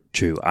part of it,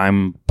 true.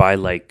 I'm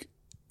by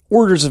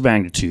orders of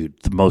magnitude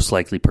the most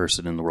likely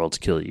person in the world to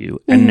kill you.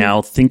 Mm-hmm. And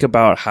now think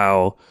about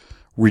how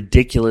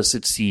ridiculous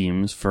it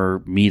seems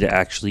for me to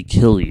actually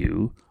kill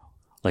you.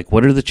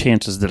 What are the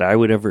chances that I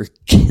would ever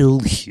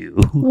kill you?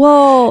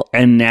 Well,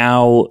 and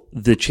now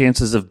the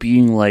chances of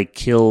being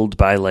killed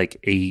by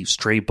a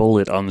stray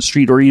bullet on the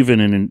street or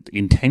even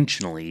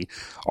intentionally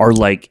are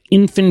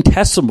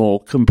infinitesimal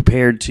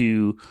compared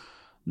to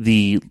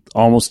the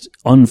almost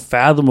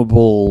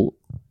unfathomable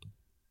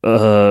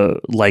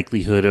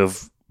likelihood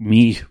of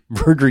me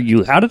murdering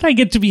you. How did I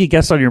get to be a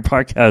guest on your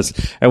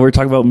podcast and we're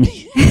talking about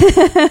me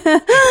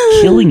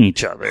killing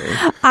each other?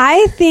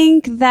 I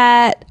think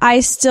that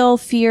I still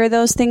fear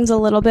those things a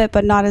little bit,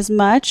 but not as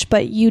much.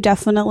 But you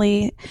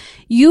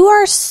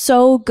are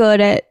so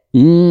good at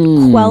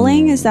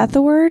quelling. Is that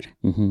the word?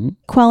 Mm-hmm.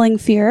 Quelling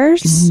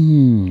fears.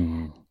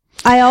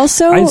 I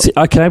also...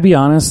 can I be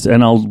honest?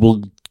 And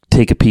we'll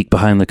take a peek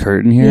behind the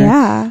curtain here?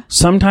 Yeah.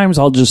 Sometimes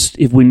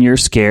when you're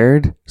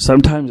scared,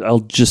 sometimes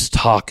I'll just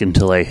talk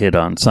until I hit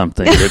on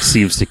something that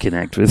seems to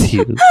connect with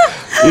you.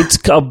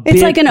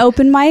 It's like an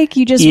open mic.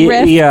 You just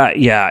riff.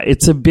 Yeah.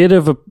 It's a bit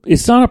of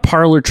it's not a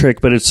parlor trick,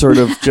 but it's sort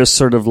of just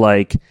sort of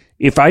like,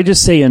 if I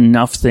just say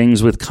enough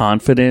things with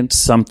confidence,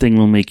 something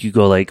will make you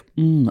go like,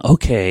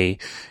 okay,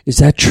 is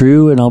that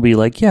true? And I'll be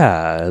like,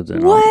 yeah.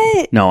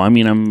 What? No, I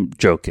mean, I'm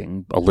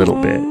joking a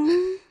little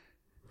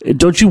bit.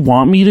 Don't you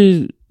want me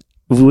to,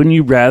 wouldn't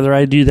you rather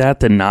I do that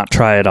than not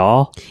try at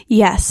all?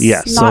 Yes.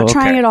 Not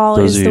trying at all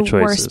is the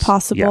worst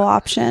possible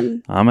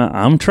option.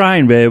 I'm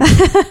trying, babe.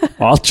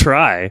 I'll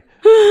try.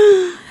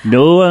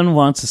 No one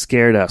wants a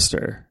scared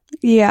Esther.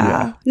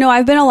 Yeah. No,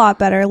 I've been a lot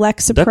better.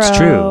 That's true.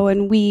 Lexapro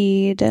and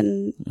weed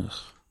and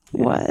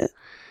what?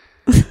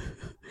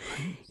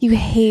 You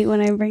hate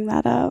when I bring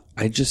that up.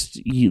 I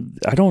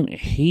don't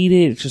hate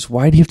it. It's just,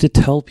 why do you have to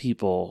tell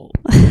people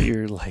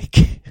you're like...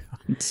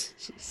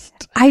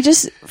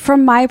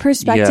 From my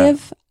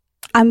perspective,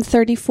 I'm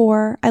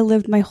 34. I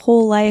lived my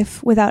whole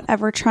life without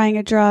ever trying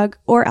a drug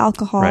or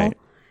alcohol. Right.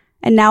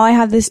 And now I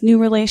have this new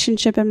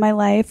relationship in my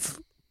life.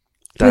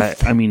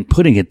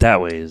 Putting it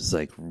that way is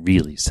like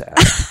really sad.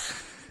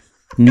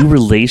 New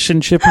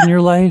relationship in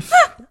your life?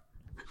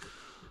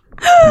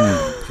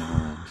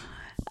 Oh,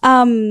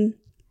 God.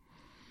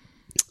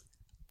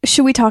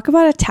 Should we talk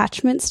about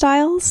attachment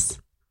styles?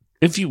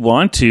 If you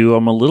want to.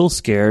 I'm a little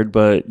scared,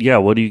 but yeah,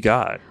 what do you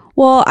got?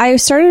 Well, I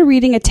started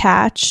reading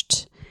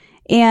Attached,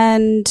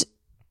 and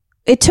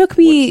it took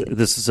me...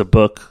 This is a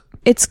book?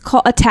 It's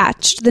called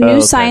Attached, the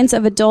new science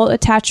of adult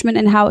attachment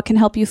and how it can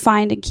help you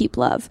find and keep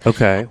love.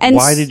 Okay. And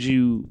what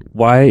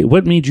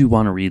made you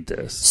want to read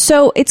this?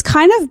 So it's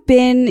kind of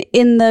been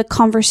in the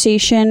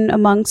conversation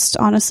amongst,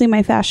 honestly,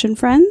 my fashion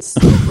friends.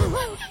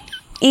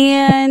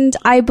 And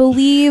I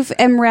believe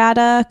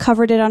Emrata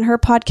covered it on her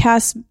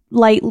podcast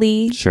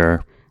lightly.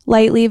 Sure.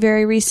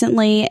 Very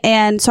recently.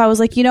 And so I was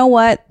like, you know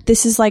what?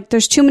 This is like,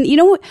 there's too many, you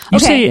know what? You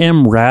say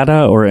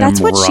Emrata or Emrata? That's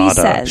what she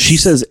says. She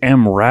says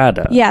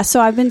Emrata. Yeah, so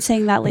I've been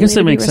saying that lately. I guess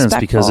it makes sense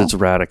because it's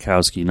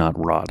Radikowski, not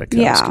Rodakowski.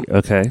 Yeah.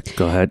 Okay,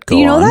 go ahead.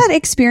 You know that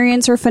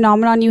experience or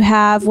phenomenon you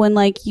have when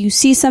like you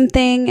see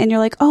something and you're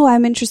like, oh,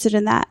 I'm interested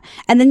in that.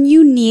 And then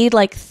you need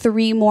like 2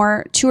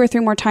 or 3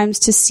 more times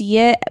to see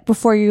it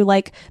before you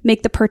like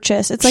make the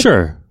purchase. It's like,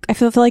 sure. I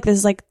feel like this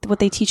is like what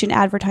they teach in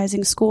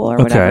advertising school or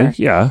whatever.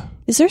 Okay, yeah.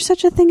 Is there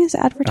such a thing as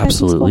advertising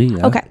Absolutely, school?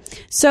 Yeah. Okay.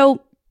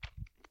 So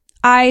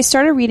I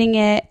started reading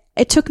it.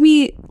 It took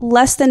me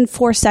less than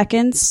 4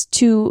 seconds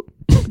to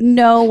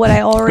know what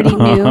I already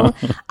knew.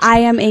 I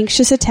am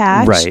anxious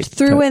attached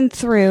through and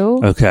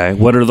through. Okay.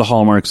 What are the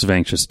hallmarks of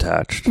anxious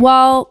attached?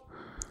 Well,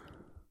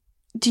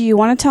 do you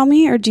want to tell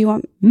me or do you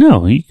want...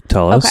 No, you can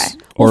tell us.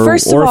 Okay. Well, or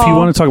if you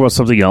want to talk about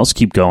something else,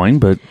 keep going.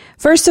 But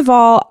first of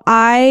all,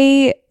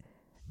 I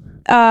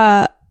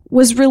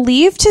was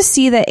relieved to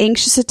see that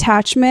anxious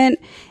attachment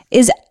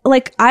is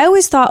like, I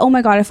always thought, oh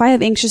my God, if I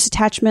have anxious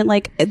attachment,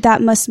 like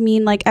that must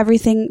mean like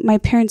everything, my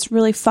parents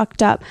really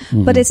fucked up.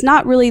 Mm-hmm. But it's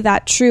not really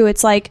that true.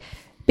 It's like,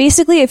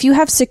 basically, if you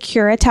have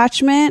secure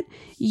attachment,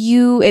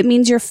 it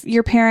means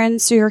your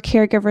parents or your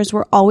caregivers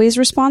were always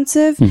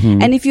responsive.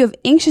 Mm-hmm. And if you have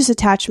anxious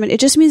attachment,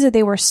 it just means that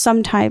they were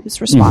sometimes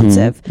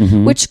responsive,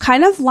 which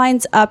kind of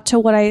lines up to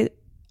what I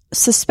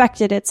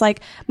suspected. It's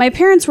like, my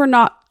parents were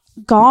not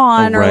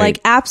gone or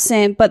like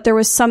absent, but there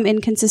was some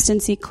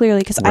inconsistency clearly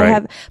because I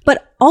have,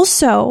 but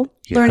also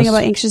learning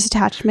about anxious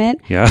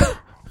attachment. Yeah.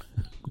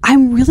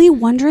 I'm really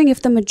wondering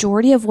if the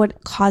majority of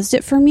what caused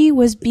it for me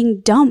was being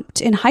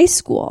dumped in high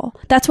school.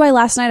 That's why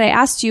last night I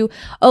asked you,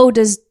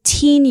 does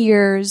teen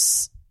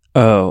years...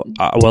 well,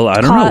 I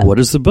don't know. What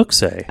does the book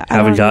say?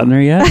 Haven't gotten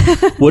there yet.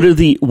 What are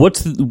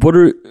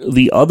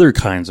the other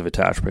kinds of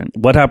attachment?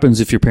 What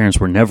happens if your parents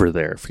were never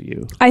there for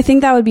you? I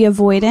think that would be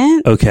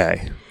avoidant.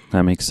 Okay.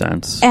 That makes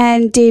sense.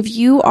 And Dave,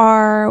 you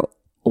are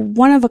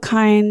one of a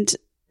kind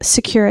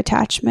secure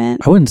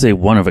attachment. I wouldn't say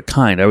one of a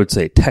kind. I would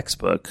say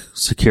textbook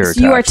secure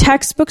attachment. You are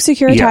textbook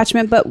secure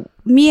attachment, but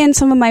me and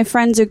some of my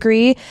friends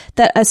agree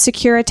that a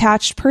secure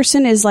attached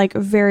person is like a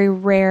very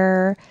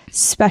rare,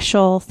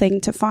 special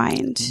thing to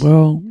find.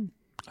 Well,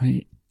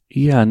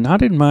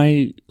 not in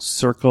my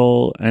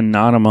circle and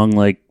not among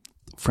like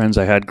friends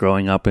I had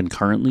growing up and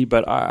currently,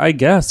 but I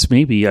guess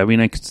maybe. I mean,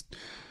 I could,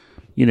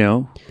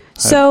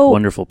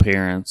 wonderful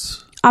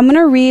parents. I'm going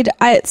to read,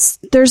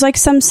 there's like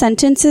some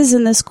sentences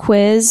in this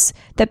quiz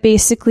that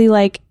basically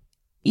like,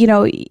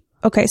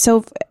 okay,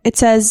 so it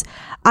says,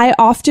 I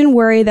often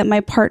worry that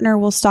my partner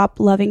will stop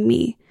loving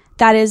me.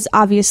 That is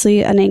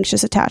obviously an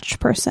anxious attached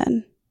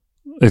person.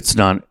 It's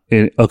not,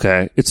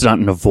 okay. It's not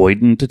an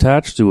avoidant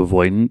attached. Do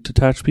avoidant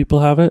attached people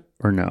have it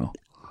or no?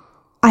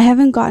 I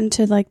haven't gotten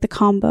to like the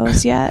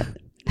combos yet.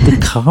 The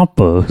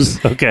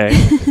combos.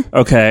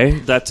 Okay.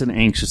 That's an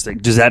anxious thing.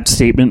 Does that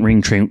statement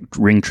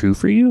ring true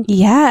for you?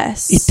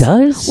 Yes. It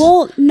does?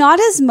 Well, not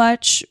as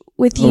much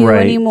with you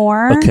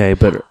anymore. Okay,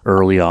 but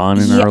early on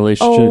in our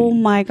relationship? Oh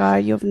my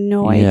God, you have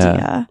no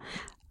idea.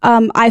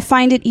 I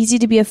find it easy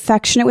to be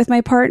affectionate with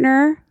my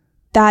partner.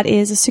 that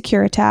is a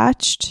secure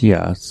attached.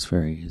 Yeah, it's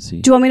very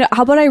easy. Do you want me to,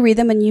 how about I read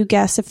them and you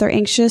guess if they're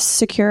anxious,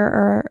 secure,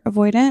 or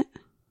avoidant?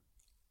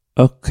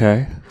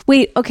 Okay.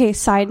 Wait, okay,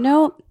 side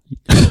note.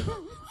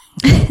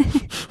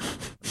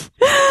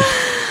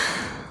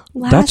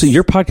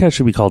 Your podcast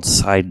should be called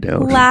Side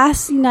Note.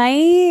 Last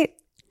night,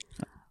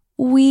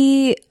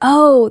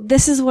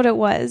 this is what it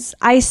was.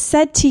 I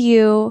said to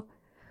you,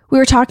 we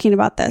were talking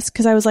about this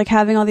because I was like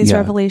having all these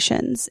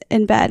revelations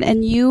in bed,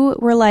 and you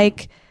were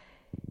like,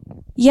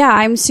 yeah,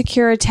 I'm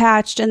secure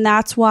attached, and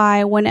that's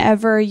why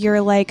whenever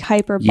you're like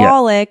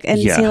hyperbolic and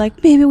say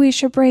like, maybe we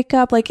should break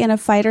up, like in a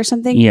fight or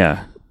something.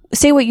 Yeah.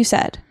 Say what you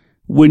said.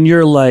 When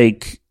you're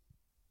like,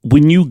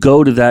 when you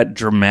go to that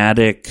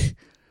dramatic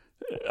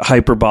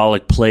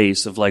hyperbolic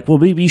place of like, well,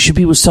 maybe you should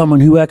be with someone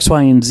who X,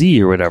 Y, and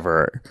Z or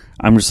whatever.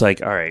 I'm just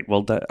like, all right,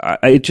 well,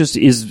 it just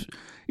is,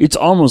 it's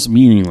almost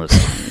meaningless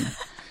to me.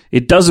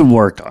 It doesn't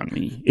work on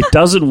me. It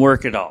doesn't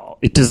work at all.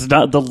 It does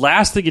not. The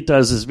last thing it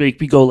does is make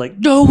me go like,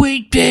 no,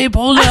 wait, babe,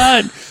 hold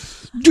on.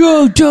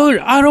 No, don't.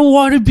 I don't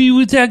want to be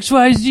with X,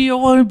 Y, Z. I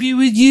want to be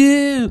with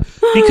you.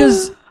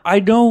 Because I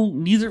know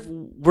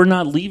we're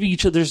not leaving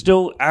each other. There's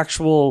no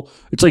actual,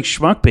 it's like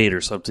schmuck bait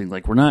or something.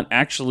 Like we're not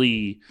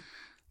actually,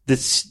 the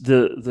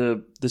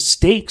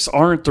stakes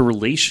aren't the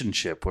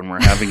relationship when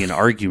we're having an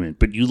argument,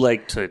 but you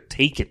like to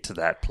take it to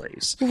that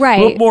place.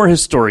 Right. But more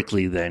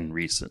historically than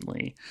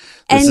recently.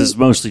 This is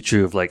mostly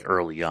true of like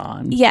early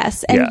on.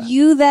 Yes. And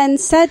you then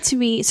said to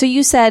me, so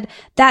you said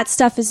that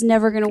stuff is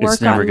never going to work on me.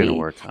 It's never going to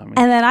work on me.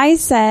 And then I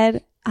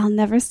said, I'll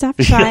never stop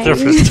trying.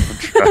 Never stop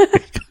trying.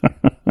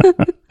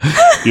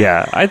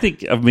 Yeah, I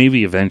think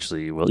maybe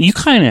eventually you will. You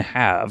kind of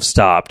have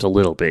stopped a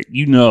little bit,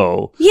 you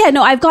know. Yeah,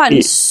 no, I've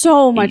gotten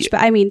so much.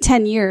 I mean,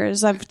 10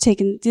 years I've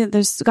taken.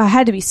 There's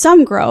had to be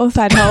some growth,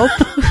 I'd hope.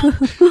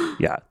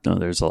 Yeah, no,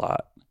 there's a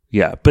lot.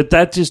 Yeah, but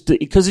that just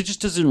because it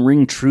just doesn't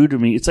ring true to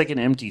me. It's like an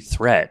empty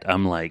threat.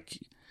 I'm like,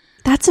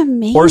 that's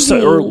amazing.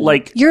 Or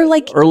like you're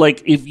like, or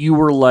like if you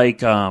were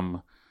like,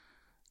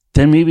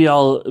 then maybe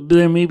I'll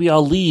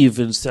leave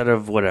instead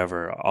of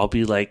whatever. I'll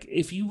be like,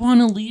 if you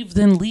want to leave,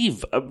 then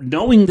leave,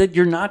 knowing that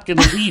you're not going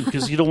to leave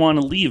because you don't want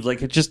to leave.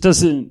 Like it just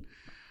doesn't.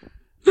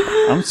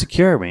 I'm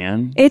secure,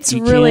 man. It's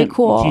really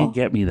cool. You can't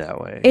get me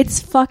that way.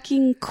 It's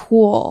fucking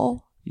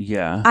cool.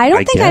 Yeah, I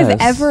don't think I've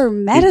ever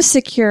met a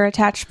secure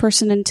attached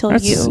person until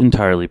that's you. That's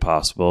entirely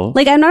possible.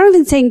 Like I'm not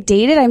even saying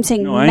dated. I'm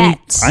saying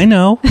met. I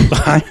know.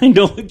 I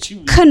know what you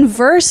mean.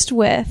 Conversed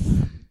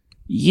with.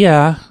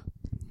 Yeah.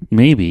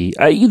 Maybe.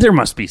 There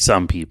must be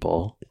some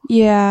people.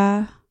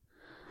 Yeah.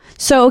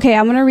 So, okay,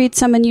 I'm going to read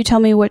some and you tell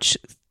me which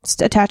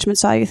attachment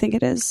style you think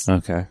it is.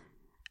 Okay.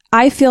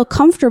 I feel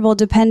comfortable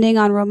depending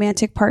on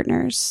romantic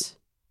partners.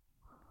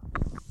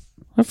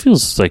 That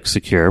feels like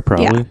secure,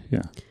 probably.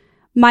 Yeah.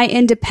 My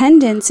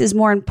independence is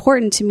more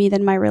important to me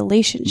than my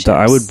relationships.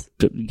 I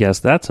would guess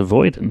that's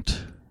avoidant.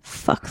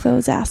 Fuck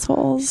those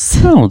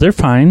assholes. No, they're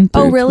fine.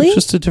 Oh, really? They're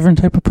just a different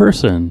type of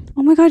person.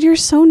 Oh my God, you're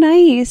so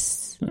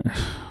nice.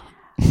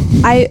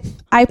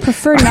 I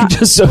prefer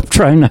not. I'm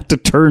trying not to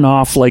turn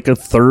off like a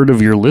third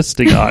of your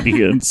listening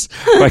audience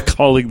by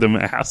calling them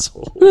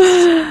assholes.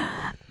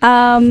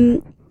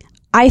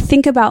 I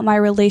think about my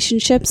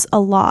relationships a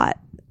lot.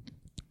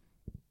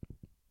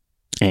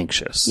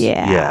 Anxious.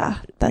 Yeah.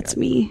 That's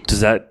me. Is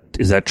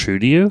that true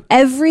to you?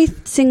 Every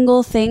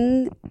single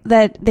thing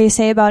that they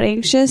say about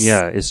anxious.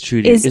 Yeah, is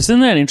true to you. Isn't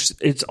that interesting?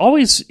 It's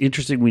always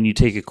interesting when you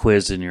take a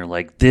quiz and you're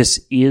like,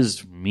 this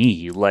is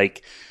me.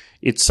 Like,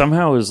 it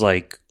somehow is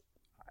like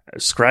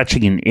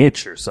scratching an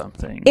itch or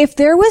something. If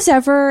there was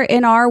ever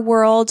in our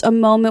world a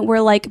moment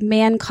where like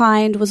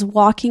mankind was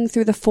walking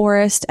through the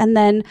forest and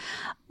then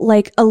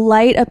like a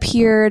light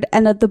appeared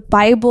and the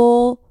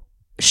Bible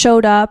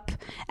showed up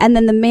and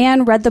then the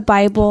man read the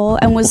Bible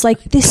and was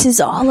like, this is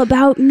all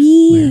about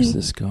me. Where's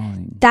this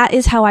going? That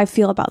is how I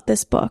feel about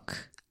this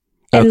book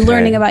and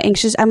learning about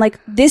anxious. I'm like,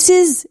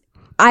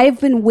 I've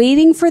been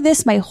waiting for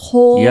this my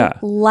whole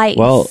life.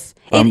 Well,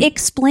 it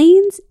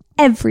explains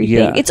everything.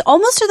 Yeah. It's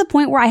almost to the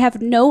point where I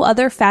have no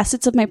other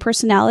facets of my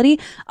personality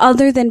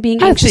other than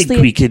being anxiously. I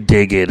think we could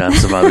dig in on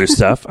some other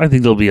stuff. I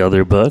think there'll be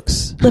other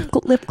books.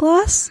 Lip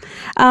gloss.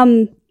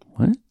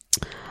 What?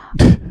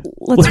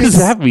 What does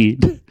that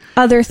mean?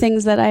 Other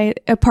things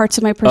that parts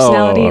of my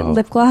personality.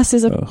 Lip gloss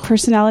is a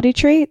personality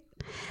trait.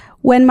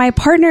 When my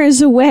partner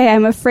is away,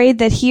 I'm afraid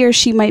that he or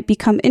she might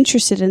become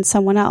interested in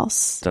someone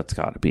else. That's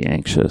got to be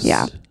anxious.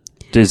 Yeah.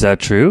 Is that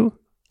true?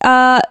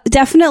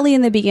 Definitely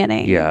in the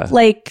beginning. Yeah.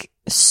 Like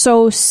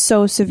so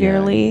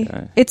severely.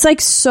 Yeah. It's like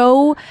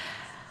so.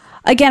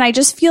 Again, I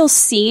just feel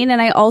seen,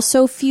 and I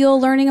also feel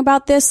learning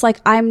about this.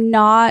 Like I'm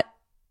not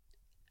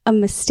a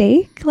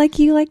mistake, like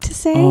you like to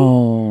say.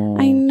 Oh,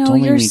 I know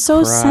you're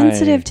so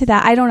sensitive to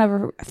that. I don't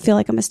ever feel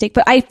like a mistake,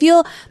 but I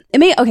feel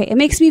it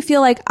makes me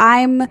feel like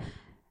I'm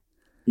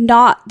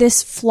not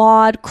this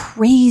flawed,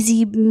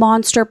 crazy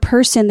monster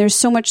person.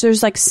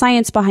 There's like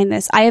science behind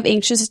this. I have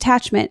anxious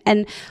attachment,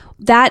 and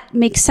that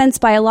makes sense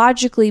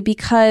biologically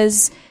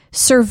because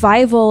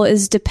survival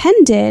is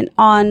dependent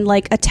on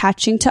like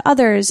attaching to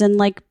others and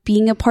like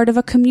being a part of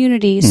a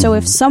community. Mm-hmm. So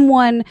if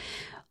someone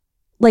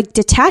like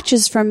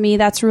detaches from me,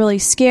 that's really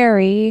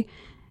scary.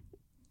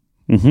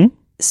 Mm-hmm.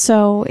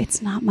 So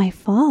it's not my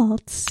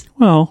fault.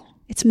 Well,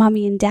 it's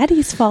mommy and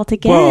daddy's fault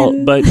again.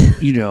 Well, but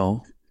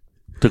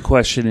the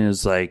question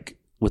is like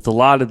with a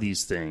lot of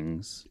these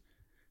things,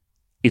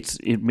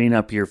 it may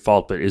not be your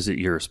fault, but is it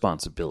your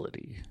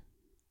responsibility?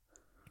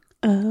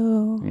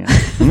 Oh, yeah.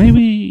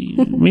 Maybe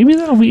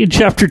that'll be in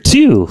chapter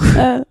 2.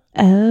 Yeah,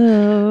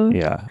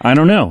 I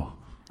don't know.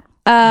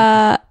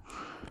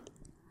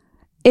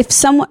 If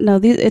someone,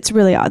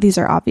 these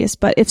are obvious,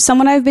 but if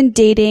someone I've been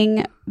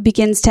dating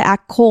begins to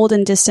act cold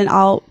and distant,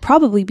 I'll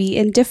probably be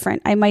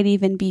indifferent. I might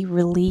even be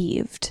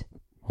relieved.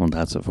 Well,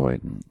 that's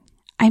avoidant.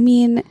 I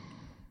mean,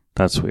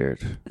 that's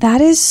weird. That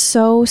is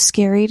so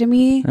scary to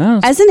me.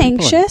 As an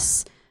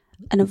anxious,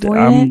 an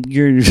avoidant.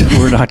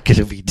 We're not going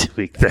to be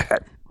doing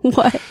that.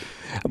 What?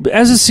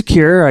 As a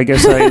secure, I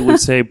guess I would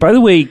say, by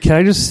the way, can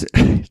I just,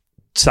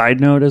 side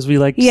note, as we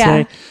like to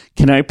say,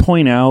 can I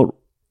point out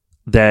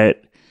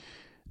that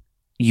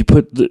you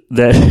put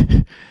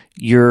that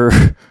your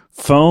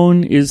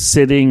phone is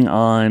sitting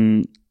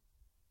on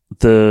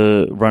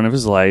the Run of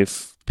His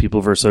Life,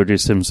 People vs. O.J.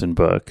 Simpson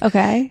book.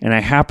 Okay. And I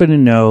happen to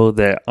know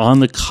that on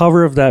the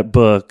cover of that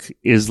book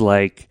is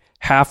like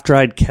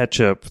half-dried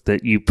ketchup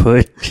that you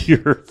put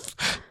your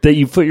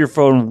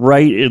phone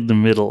right in the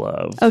middle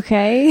of.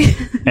 Okay.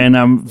 And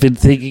I've been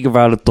thinking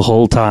about it the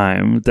whole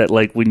time that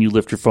like when you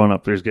lift your phone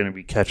up, there's going to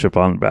be ketchup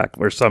on the back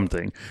or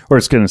something, or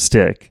it's going to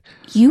stick.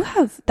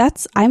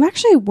 I'm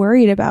actually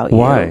worried about you.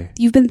 Why?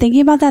 You've been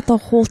thinking about that the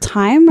whole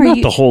time?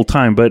 Not the whole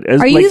time, but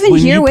are you even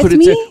here with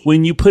me?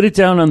 When you put it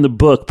down on the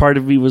book, part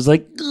of me was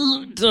like,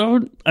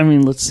 don't. I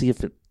mean, let's see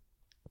if it.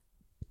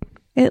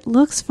 It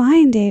looks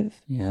fine, Dave.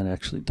 Yeah, it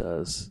actually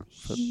does.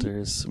 But there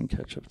is some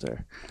ketchup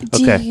there.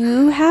 Okay. Do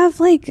you have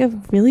like a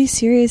really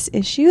serious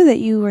issue that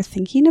you were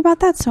thinking about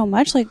that so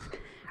much? Like,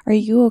 are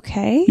you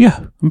okay?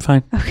 Yeah, I'm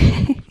fine.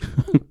 Okay.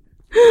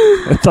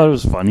 I thought it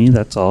was funny.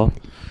 That's all.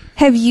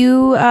 Have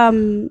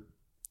you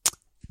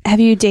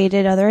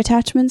dated other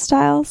attachment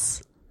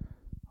styles?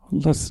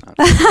 Let's not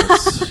do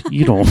this.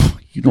 You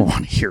don't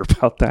want to hear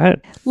about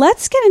that.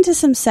 Let's get into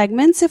some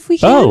segments if we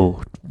can.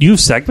 Oh, you have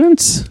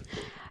segments?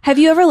 Have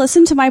you ever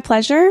listened to My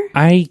Pleasure?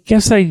 I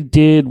guess I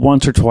did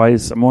once or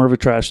twice. I'm more of a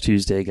Trash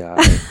Tuesday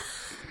guy.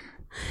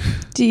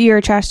 You're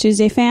a Trash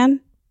Tuesday fan?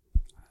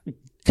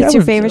 It's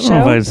your favorite show? I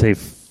don't know if I'd say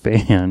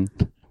fan.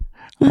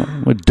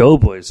 I'm a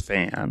Doughboys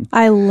fan.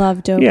 I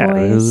love Doughboys. Yeah,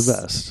 it was the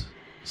best.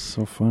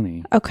 So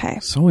funny. Okay.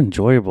 So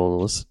enjoyable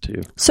to listen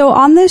to. So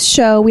on this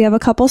show, we have a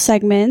couple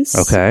segments.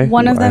 Okay.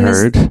 One of them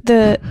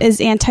is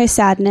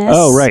anti-sadness.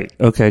 Oh, right.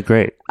 Okay,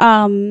 great.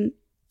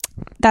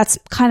 That's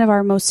kind of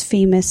our most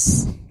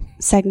famous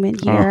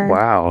segment here. Oh,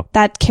 wow.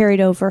 That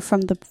carried over from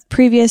the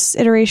previous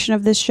iteration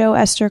of this show,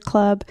 Esther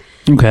Club.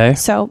 Okay.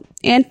 So,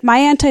 and my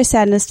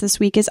anti-sadness this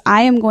week is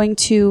I am going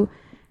to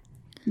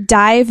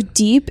dive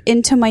deep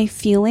into my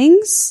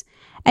feelings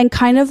and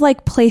kind of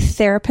like play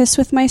therapist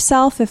with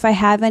myself if I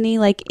have any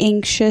like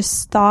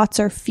anxious thoughts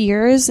or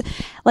fears.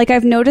 Like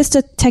I've noticed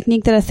a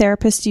technique that a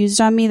therapist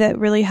used on me that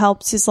really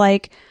helps is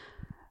like,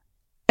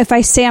 if I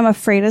say I'm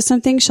afraid of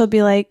something, she'll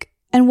be like,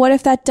 and what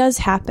if that does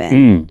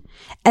happen?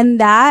 And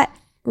that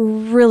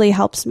really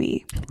helps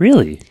me.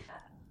 Really?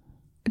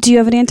 Do you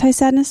have an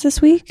anti-sadness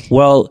this week?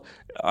 Well,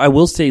 I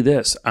will say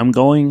this. I'm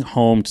going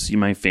home to see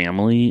my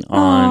family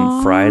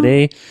on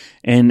Friday,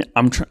 and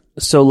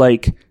so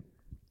like,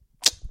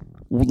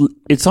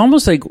 it's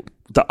almost like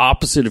the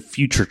opposite of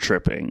future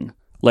tripping.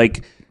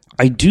 Like,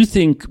 I do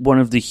think one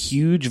of the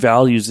huge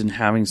values in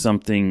having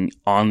something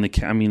on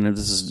I mean,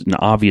 this is an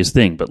obvious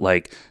thing, but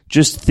like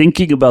just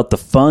thinking about the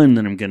fun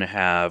that I'm going to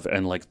have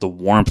and like the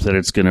warmth that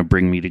it's going to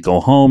bring me to go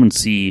home and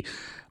see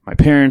my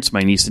parents,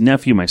 my niece and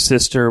nephew, my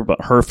sister,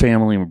 but her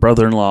family, my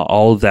brother-in-law,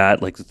 all of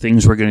that, like the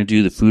things we're going to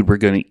do, the food we're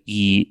going to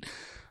eat,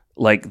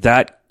 like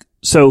that.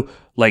 So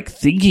like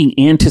thinking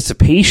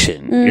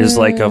anticipation is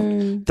like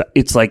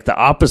it's like the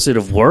opposite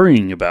of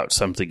worrying about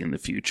something in the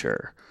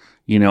future.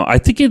 You know, I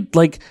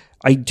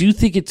do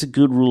think it's a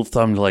good rule of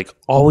thumb to like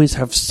always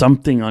have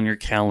something on your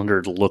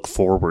calendar to look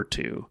forward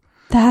to.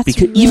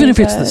 That's really even if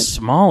good. it's the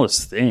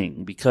smallest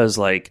thing, because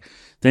like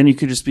then you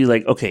could just be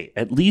like, okay,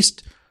 at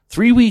least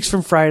 3 weeks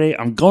from Friday,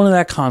 I'm going to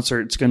that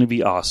concert. It's going to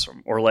be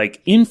awesome. Or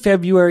like in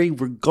February,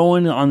 we're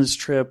going on this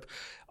trip.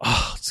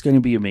 Oh, it's going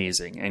to be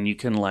amazing. And you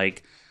can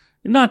like,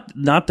 not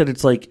that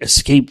it's like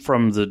escape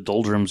from the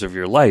doldrums of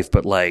your life,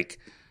 but like,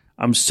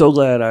 I'm so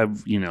glad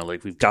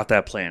we've got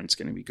that plan. It's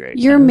going to be great.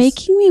 You're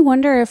making me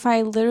wonder if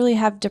I literally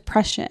have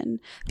depression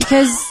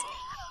because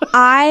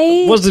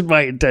I wasn't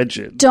my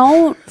intention.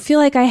 Don't feel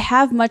like I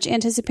have much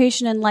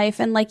anticipation in life.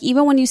 And like,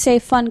 even when you say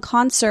fun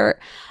concert,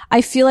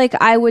 I feel like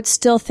I would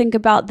still think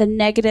about the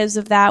negatives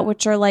of that,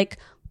 which are like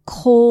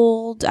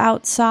cold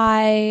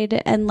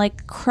outside and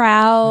like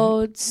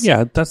crowds.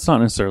 Yeah, that's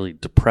not necessarily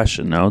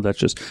depression, though. That's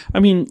just, I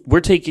mean,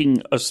 we're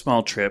taking a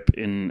small trip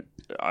in,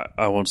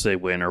 I won't say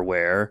when or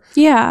where.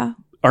 Yeah.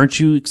 Aren't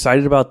you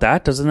excited about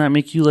that? Doesn't that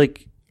make you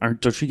like,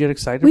 don't you get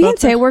excited we about can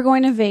say we're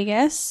going to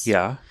Vegas.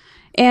 Yeah.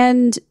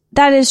 And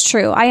That is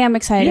true. I am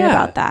excited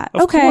about that.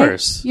 Of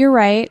course. You're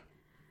right.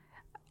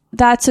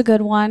 That's a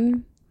good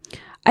one.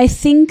 I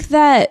think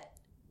that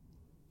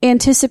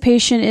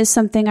anticipation is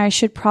something I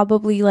should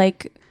probably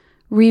like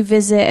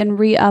revisit and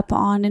re-up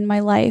on in my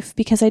life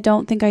because I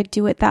don't think I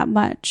do it that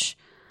much.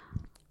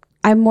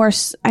 I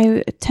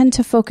tend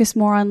to focus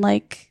more on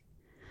like,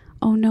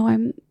 oh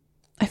no,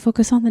 I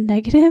focus on the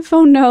negative.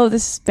 Oh no,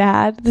 this is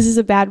bad. This is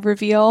a bad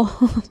reveal.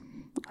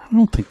 I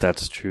don't think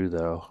that's true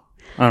though.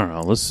 I don't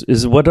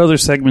know. What other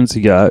segments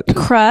you got?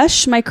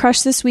 Crush. My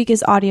crush this week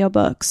is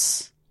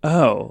audiobooks.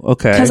 Oh,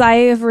 okay. Because I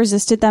have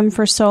resisted them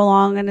for so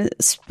long and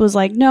it was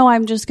like, no,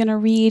 I'm just going to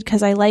read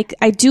because I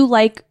do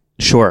like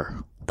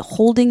sure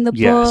holding the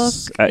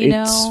yes. book.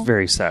 It's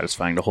very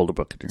satisfying to hold a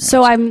book in your hands.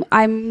 So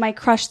my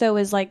crush though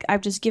is like,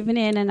 I've just given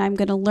in and I'm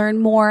going to learn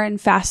more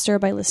and faster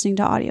by listening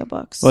to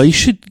audiobooks. Well, you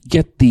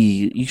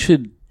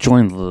should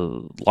join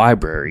the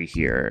library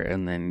here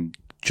and then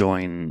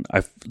join,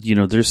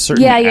 there's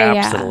certain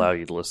apps that allow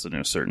you to listen to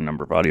a certain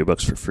number of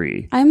audiobooks for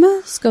free. I'm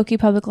a Skokie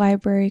Public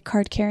Library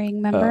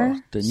card-carrying member.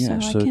 Oh, then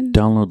so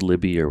download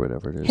Libby or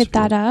whatever it is. Hit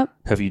that up.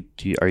 Are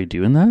you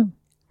doing that?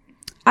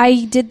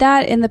 I did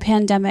that in the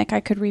pandemic. I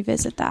could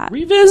revisit that.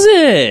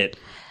 Revisit!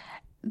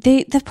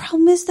 The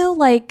problem is though,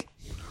 like,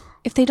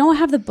 if they don't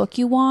have the book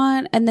you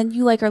want and then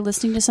you like are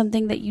listening to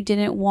something that you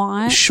didn't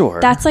want.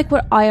 Sure. That's like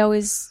what I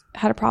always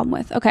had a problem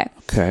with.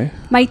 Okay.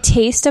 My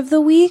taste of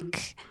the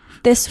week.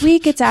 This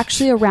week, it's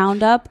actually a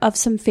roundup of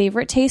some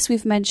favorite tastes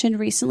we've mentioned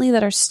recently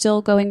that are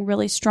still going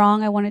really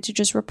strong. I wanted to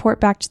just report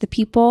back to the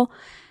people.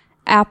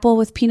 Apple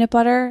with peanut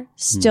butter,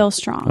 still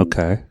strong.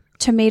 Okay.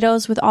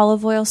 Tomatoes with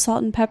olive oil,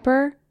 salt, and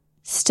pepper,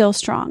 still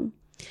strong.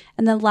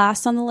 And then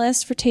last on the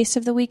list for taste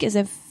of the week is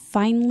a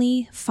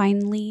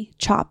finely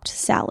chopped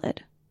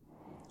salad.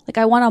 Like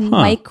I want a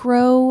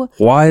micro.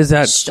 Why is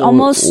that?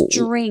 Almost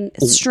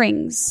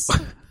strings.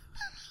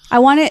 I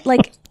want it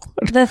like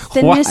the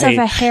thinness of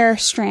a hair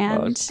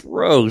strand.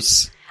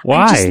 Gross.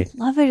 Why? I just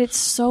love it. It's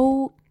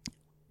so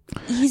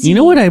easy. You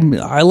know what?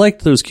 I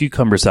liked those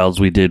cucumber salads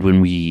we did when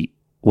we.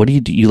 What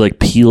do? You like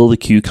peel the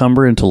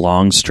cucumber into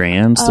long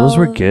strands? Those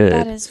were good.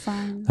 That is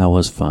fun. That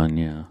was fun.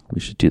 Yeah, we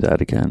should do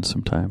that again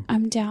sometime.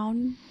 I'm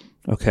down.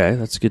 Okay,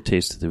 that's a good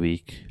taste of the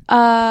week.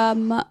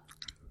 What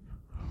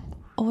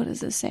does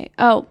this say?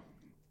 Oh,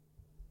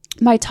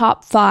 my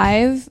top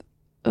 5.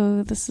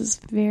 Oh, this is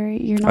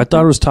very. I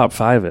thought it was top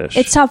 5-ish.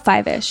 It's top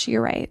 5-ish.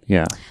 You're right.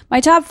 Yeah. My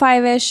top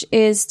 5-ish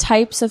is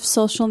types of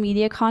social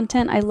media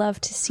content I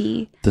love to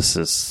see. That's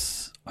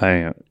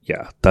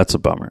a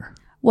bummer.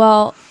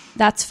 Well,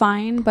 that's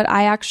fine, but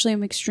I actually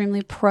am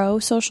extremely pro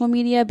social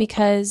media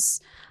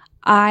because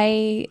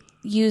I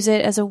use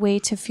it as a way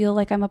to feel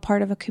like I'm a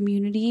part of a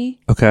community.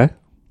 Okay.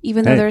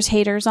 Even though there's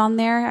haters on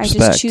there, I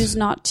just choose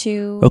not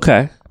to.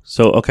 Okay.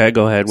 Go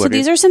ahead. So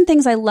these are some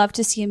things I love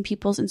to see in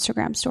people's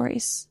Instagram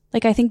stories.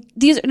 Like I think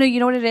you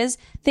know what it is?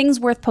 Things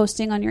worth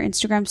posting on your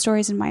Instagram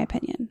stories, in my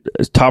opinion.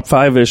 Top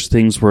 5-ish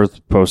things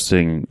worth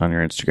posting on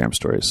your Instagram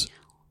stories.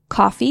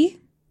 Coffee.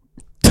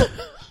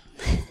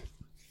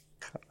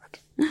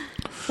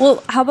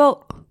 Well, how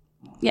about,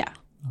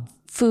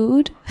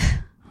 food.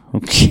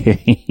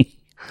 Okay.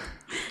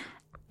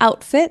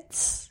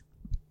 Outfits.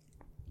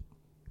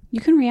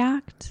 You can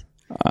react.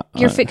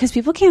 Your because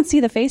people can't see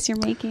the face you're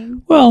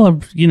making.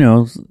 Well,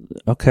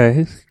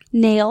 okay.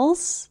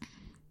 Nails.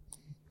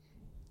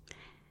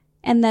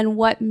 And then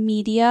what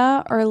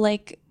media or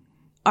like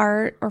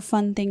art or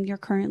fun thing you're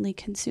currently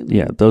consuming.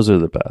 Yeah, those are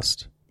the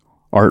best.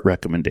 Art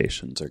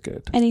recommendations are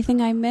good.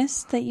 Anything I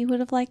missed that you would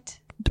have liked?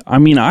 I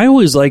mean, I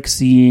always like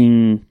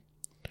seeing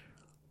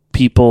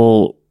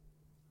people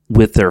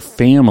with their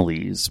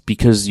families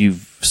because you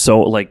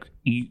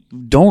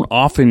don't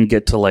often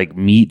get to like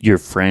meet your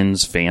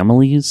friends'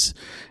 families,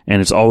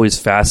 and it's always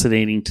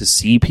fascinating to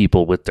see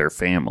people with their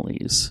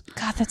families.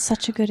 God, that's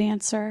such a good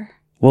answer.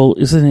 Well,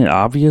 isn't it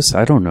obvious?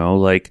 I don't know.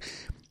 Like,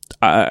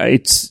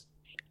 it's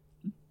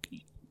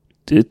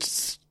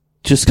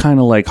just kind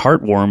of like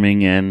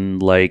heartwarming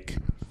and like,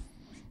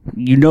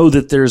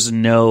 that there's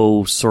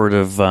no sort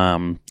of,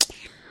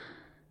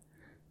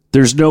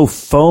 there's no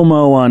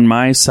FOMO on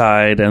my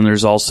side, and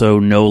there's also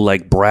no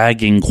like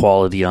bragging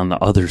quality on the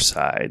other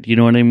side. You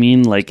know what I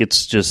mean? Like,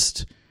 it's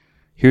just,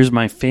 here's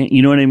my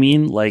you know what I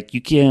mean? Like,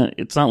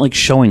 it's not like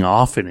showing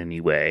off in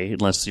any way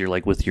unless you're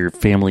like with your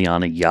family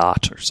on a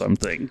yacht or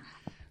something.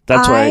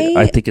 That's why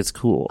I think it's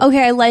cool.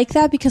 Okay, I like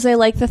that because I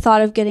like the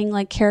thought of getting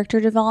like character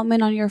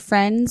development on your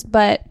friends,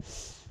 but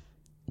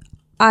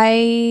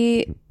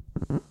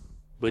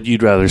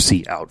you'd rather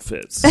see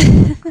outfits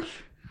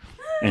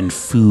and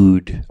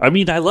food. I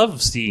mean, I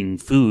love seeing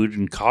food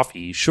and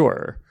coffee,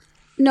 sure.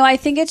 No, I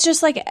think it's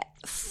just like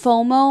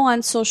FOMO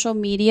on social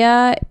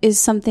media is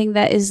something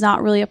that is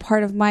not really a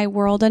part of my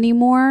world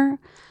anymore.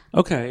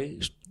 Okay.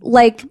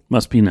 Like,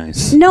 must be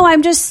nice. No,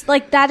 I'm just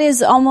like, that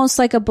is almost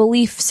like a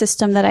belief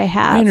system that I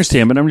have. I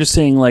understand, but I'm just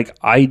saying, like,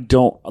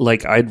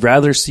 I'd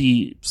rather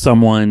see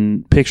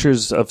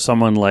pictures of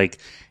someone like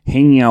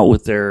hanging out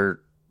with their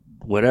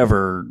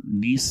whatever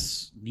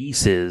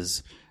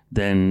nieces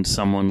than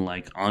someone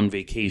like on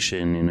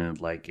vacation in a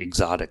like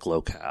exotic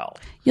locale.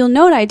 You'll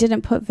note I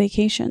didn't put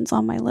vacations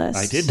on my list.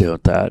 I did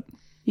note that.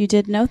 You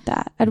did note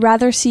that. I'd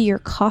rather see your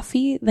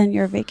coffee than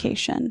your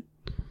vacation.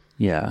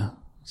 Yeah.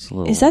 It's a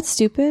little... Is that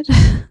stupid?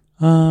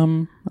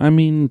 I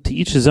mean, to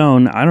each his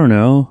own. I don't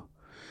know.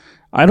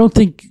 I don't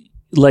think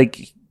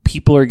like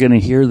people are going to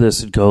hear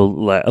this and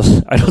go,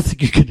 I don't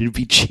think you're going to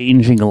be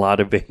changing a lot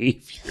of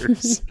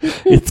behaviors.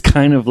 It's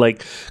kind of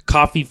like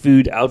coffee,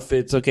 food,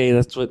 outfits. Okay,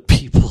 that's what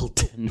people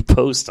tend to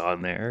post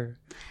on there.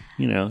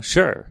 You know,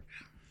 sure.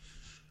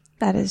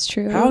 That is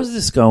true. How is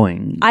this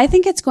going? I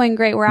think it's going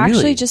great. We're Really?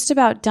 actually just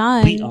about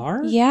done. We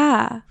are?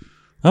 Yeah.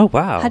 Oh,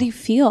 wow. How do you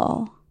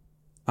feel?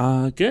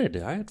 Good.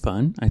 I had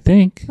fun, I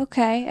think.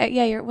 Okay.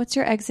 Yeah. What's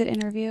your exit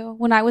interview?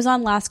 When I was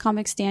on Last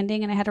Comic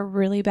Standing and I had a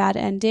really bad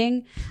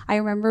ending, I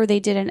remember they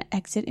did an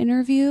exit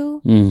interview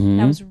and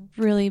I was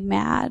really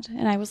mad.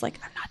 And I was like,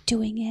 I'm not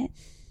doing it.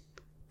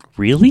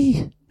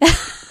 Really?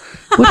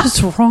 What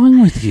is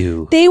wrong with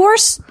you? They were,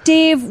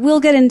 Dave,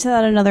 we'll get into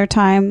that another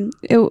time.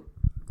 It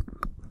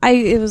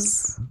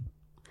was.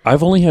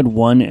 I've only had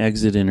one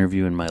exit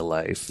interview in my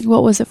life.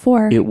 What was it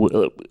for?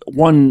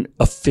 One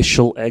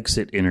official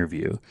exit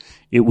interview.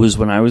 It was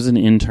when I was an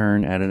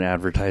intern at an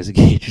advertising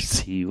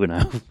agency when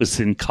I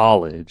was in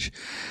college,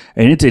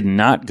 and it did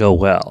not go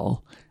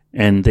well.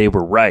 And they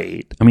were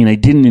right. I mean, I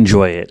didn't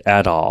enjoy it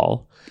at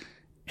all.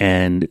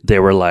 And they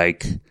were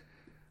like,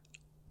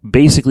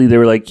 basically, they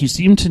were like, you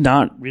seem to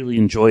not really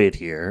enjoy it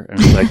here. And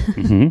I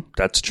was like,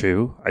 that's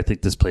true. I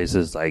think this place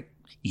is like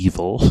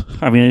evil.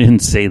 I mean, I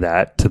didn't say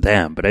that to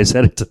them, but I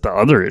said it to the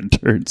other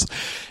interns.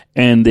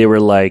 And they were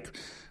like,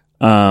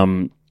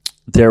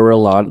 there were a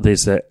lot, they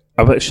said,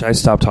 should I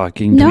stop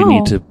talking? Do No. we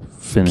need to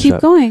finish Keep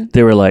up? going.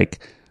 They were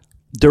like,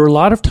 there were a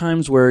lot of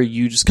times where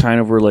you just kind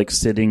of were like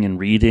sitting and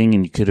reading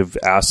and you could have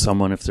asked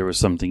someone if there was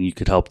something you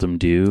could help them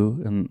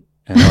do. And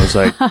I was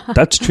like,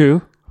 that's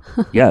true.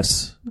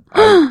 Yes.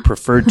 I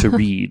preferred to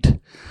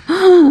read.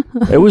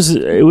 It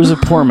was a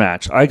poor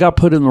match. I got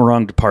put in the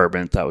wrong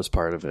department. That was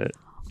part of it.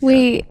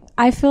 Wait,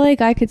 I feel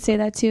like I could say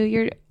that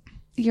too.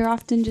 You're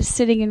often just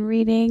sitting and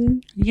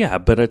reading. Yeah,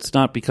 but it's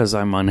not because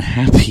I'm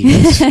unhappy.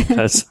 It's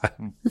because I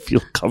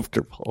feel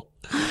comfortable.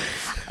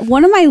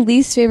 One of my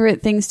least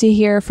favorite things to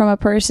hear from a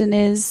person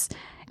is,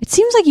 it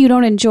seems like you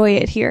don't enjoy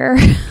it here.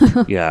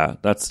 Yeah,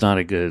 that's not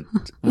a good...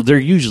 They're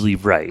usually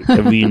right.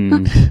 I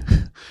mean,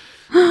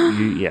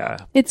 yeah.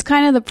 It's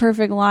kind of the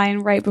perfect line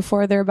right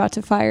before they're about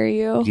to fire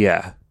you.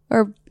 Yeah.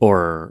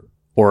 Or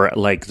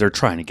like they're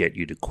trying to get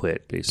you to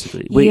quit,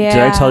 basically. Wait, Yeah.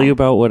 did I tell you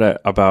about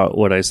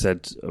what I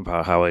said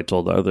about how I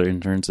told the other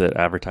interns that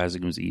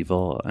advertising was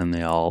evil, and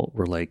they all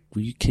were like,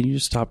 "Can you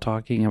just stop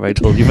talking? Have I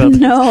told you about this?"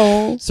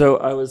 No. So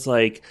I was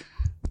like,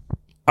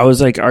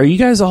 "Are you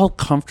guys all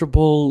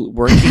comfortable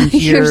working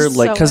here?" You're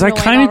Like, so because I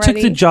annoying kind of took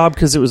already. the job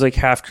because it was like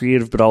half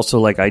creative, but also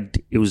like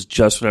it was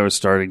just when I was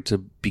starting to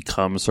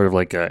become sort of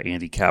like a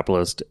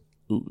anti-capitalist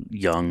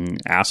young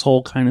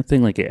asshole kind of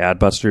thing, like an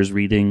Adbusters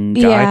reading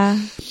guy. Yeah.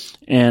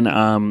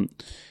 And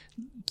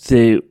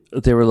they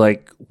were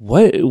like,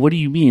 what do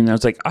you mean? I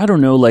was like, I don't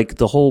know, like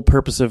the whole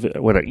purpose of it,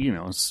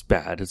 it's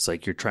bad. It's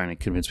like you're trying to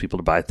convince people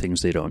to buy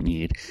things they don't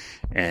need,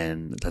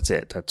 and that's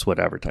it. That's what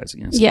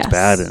advertising is. Yes. It's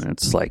bad, and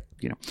it's like,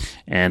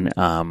 and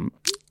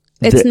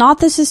It's not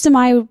the system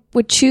I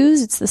would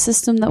choose. It's the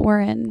system that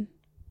we're in.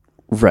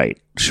 right,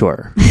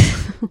 sure.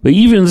 But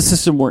even the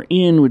system we're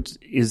in, which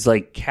is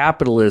like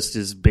capitalist,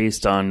 is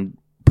based on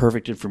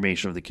perfect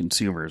information of the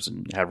consumers,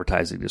 and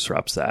advertising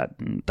disrupts that,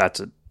 and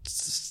that's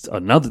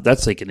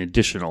that's like an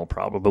additional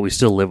problem, but we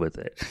still live with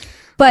it.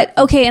 But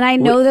okay, and I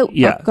know that.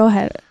 Yeah. Oh, go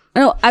ahead.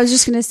 No, I was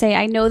just going to say,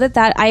 I know that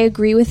I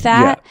agree with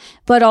that, Yeah.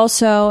 but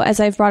also, as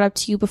I've brought up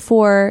to you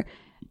before,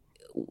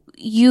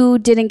 you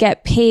didn't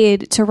get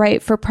paid to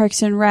write for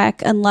Parks and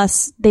Rec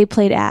unless they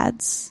played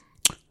ads.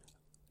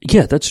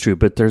 Yeah, that's true,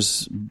 but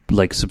there's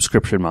like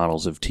subscription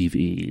models of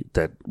TV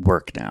that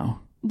work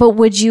now But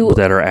would you?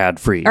 that are ad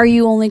free. Are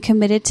you only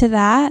committed to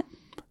that?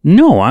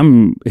 No,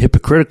 I'm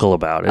hypocritical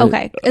about it.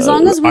 Okay, as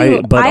long as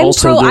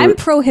I'm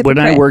pro-hypocrite. When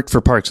I worked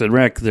for Parks and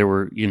Rec, there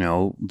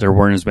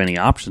weren't as many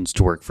options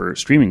to work for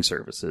streaming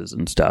services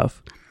and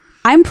stuff.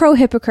 I'm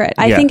pro-hypocrite.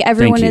 I Yeah, think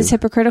everyone thank you. is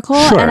hypocritical,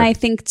 Sure. and I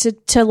think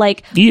to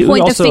like You-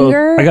 point also, the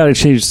finger. I got to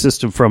change the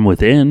system from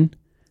within.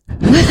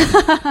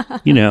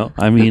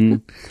 I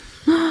mean.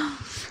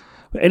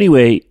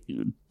 Anyway,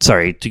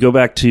 sorry, to go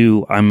back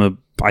to,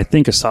 I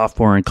think a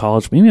sophomore in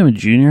college. Maybe I'm a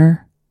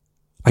junior.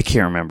 I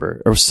can't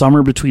remember. Or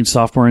summer between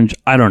sophomore and,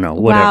 I don't know,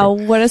 whatever. Wow,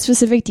 what a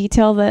specific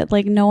detail that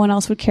like no one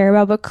else would care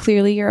about, but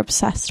clearly you're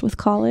obsessed with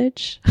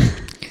college.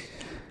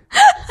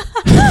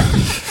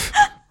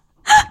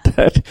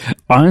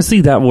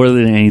 Honestly, that more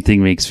than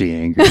anything makes me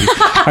angry.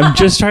 I'm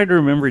just trying to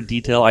remember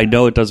detail. I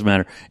know it doesn't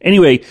matter.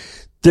 Anyway,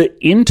 the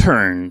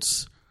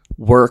interns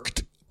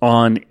worked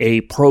on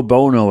a pro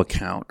bono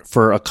account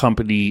for a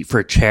company, for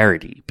a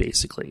charity,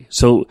 basically.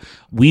 So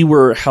we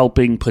were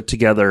helping put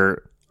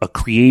together a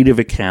creative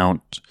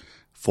account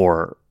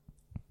for,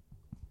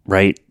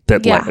 right?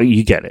 That Yeah. like,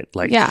 you get it.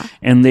 Like, Yeah.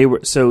 and they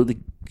were, so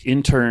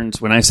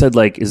interns, when I said,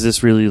 like, is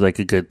this really like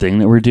a good thing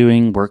that we're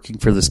doing, working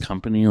for this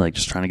company, like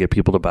just trying to get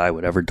people to buy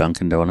whatever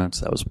Dunkin'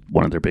 Donuts, that was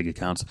one of their big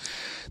accounts.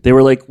 They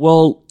were like,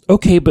 well,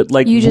 okay, but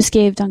like you just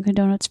gave Dunkin'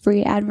 Donuts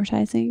free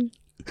advertising.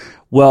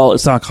 Well,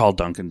 it's not called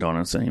Dunkin'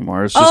 Donuts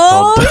anymore. It's just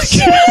called Dunkin'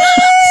 Donuts.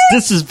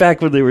 This is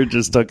back when they were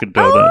just Dunkin'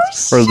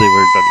 Donuts. Or they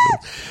were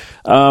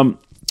Dunkin'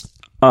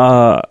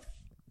 Donuts.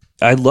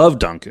 I love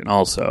Dunkin'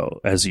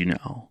 also, as you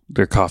know.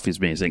 Their coffee's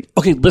amazing.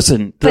 Okay,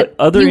 listen. But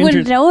you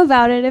wouldn't know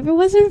about it if it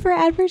wasn't for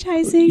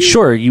advertising.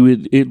 Sure, you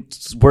would.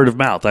 It's word of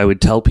mouth. I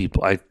would tell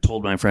people. I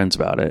told my friends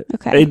about it.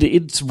 Okay.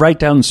 It's right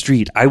down the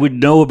street. I would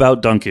know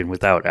about Dunkin'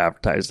 without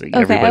advertising.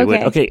 Okay, Everybody would.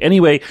 okay. Okay,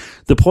 anyway,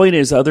 the point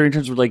is, other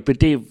interns were like, but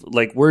Dave,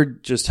 like, we're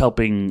just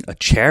helping a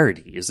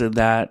charity. Isn't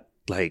that,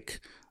 like,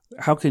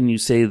 how can you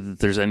say that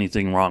there's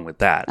anything wrong with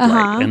that?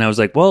 Like, and I was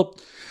like, well,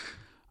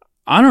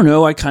 I don't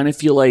know. I kind of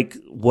feel like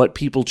what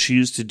people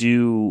choose to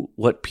do,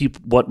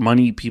 what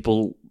money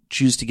people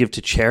choose to give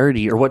to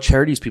charity, or what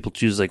charities people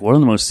choose, like one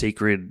of the most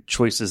sacred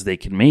choices they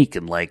can make.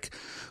 And like,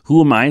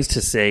 who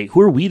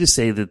are we to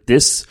say that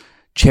this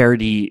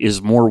charity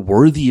is more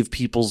worthy of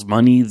people's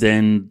money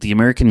than the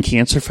American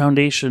Cancer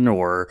Foundation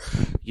or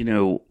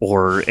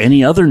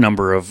any other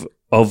number of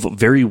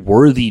very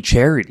worthy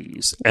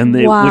charities. And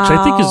which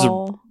I think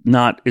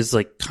is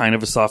like kind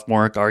of a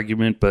sophomoric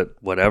argument, but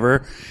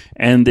whatever.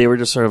 And they were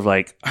just sort of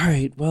like, all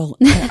right, well,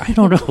 I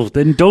don't know.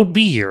 Then don't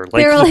be here.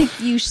 Like, they were like,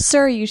 you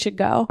should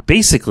go.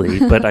 Basically,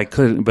 but I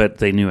couldn't, but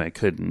they knew I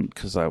couldn't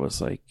because I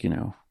was like,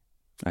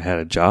 I had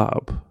a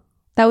job.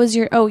 That was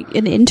an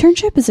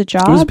internship is a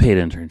job? It was a paid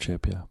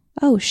internship, yeah.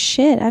 Oh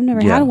shit, I've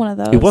never had one of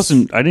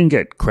those. I didn't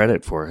get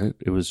credit for it.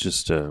 It was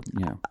just,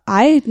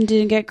 I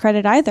didn't get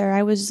credit either.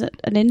 I was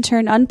an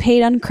intern,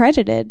 unpaid,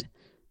 uncredited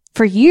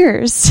for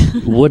years.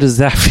 What does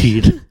that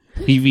mean?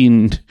 You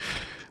mean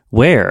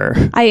where?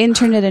 I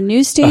interned at a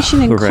news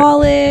station in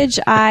college.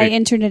 I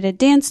interned at a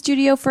dance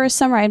studio for a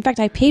summer. In fact,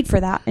 I paid for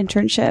that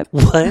internship.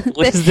 What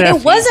does that mean?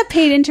 It was a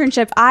paid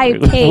internship. I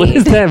paid. What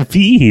does that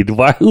mean?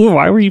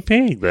 Why were you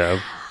paying them?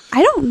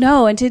 I don't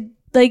know. And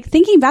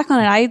thinking back on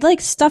it, I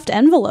like stuffed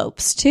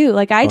envelopes too.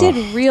 Like I did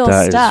real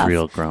stuff. That is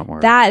real grunt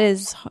work. That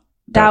was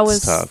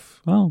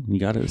tough. Well, you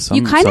got to.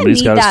 You kind of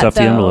need got to that, stuff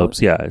though. the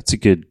envelopes. Yeah, it's a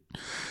good.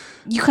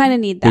 You kind of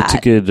need that. It's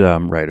a good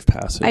rite of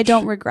passage. I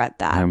don't regret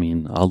that. I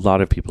mean, a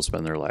lot of people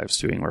spend their lives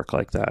doing work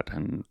like that,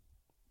 and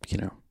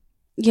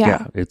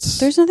yeah,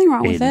 there's nothing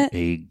wrong with it.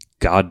 A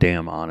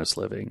goddamn honest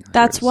living.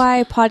 That's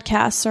why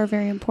podcasts are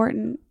very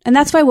important, and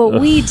that's why what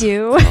we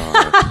do.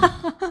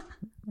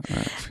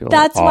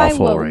 That's why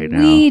what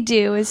we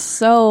do is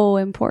so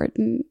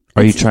important.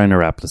 Are you trying to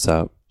wrap this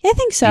up? I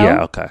think so.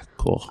 Yeah. Okay.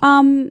 Cool.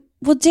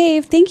 Well,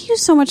 Dave, thank you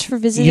so much for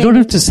visiting. You don't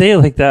have to say it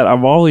like that.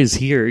 I'm always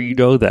here. You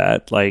know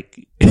that.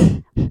 Like,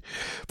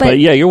 but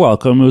yeah, you're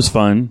welcome. It was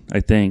fun, I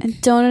think. And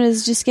Donut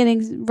is just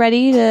getting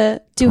ready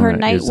to do her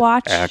night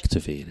watch.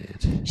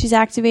 Activated. She's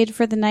activated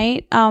for the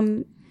night.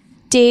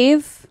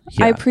 Dave,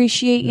 I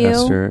appreciate you.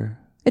 Esther.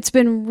 It's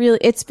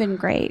been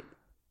great.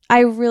 I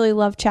really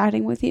love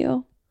chatting with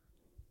you.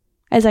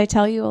 As I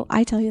tell you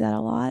that a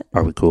lot.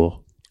 Are we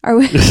cool? Are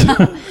we?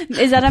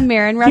 Is that a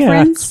Marin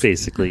reference? Yeah,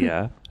 basically,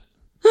 yeah.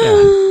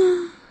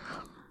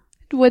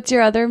 What's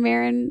your other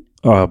Marin?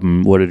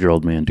 What did your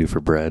old man do for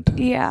bread?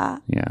 Yeah.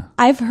 Yeah.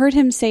 I've heard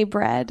him say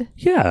bread.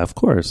 Yeah, of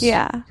course.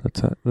 Yeah.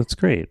 That's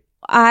great.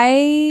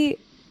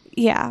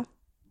 Yeah.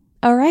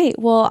 All right.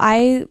 Well,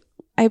 I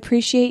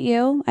appreciate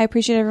you. I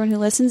appreciate everyone who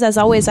listens. As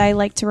always, I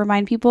like to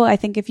remind people, I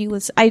think if you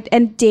listen,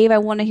 and Dave, I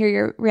want to hear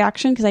your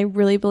reaction because I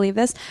really believe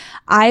this.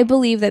 I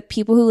believe that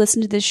people who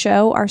listen to this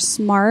show are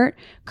smart,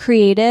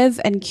 creative,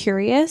 and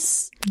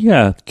curious.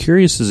 Yeah.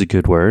 Curious is a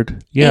good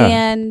word. Yeah.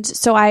 And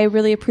so I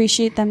really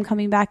appreciate them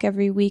coming back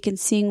every week and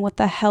seeing what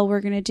the hell we're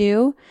going to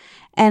do.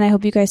 And I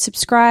hope you guys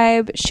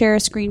subscribe, share a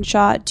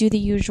screenshot, do the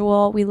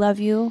usual. We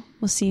love you.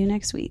 We'll see you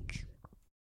next week.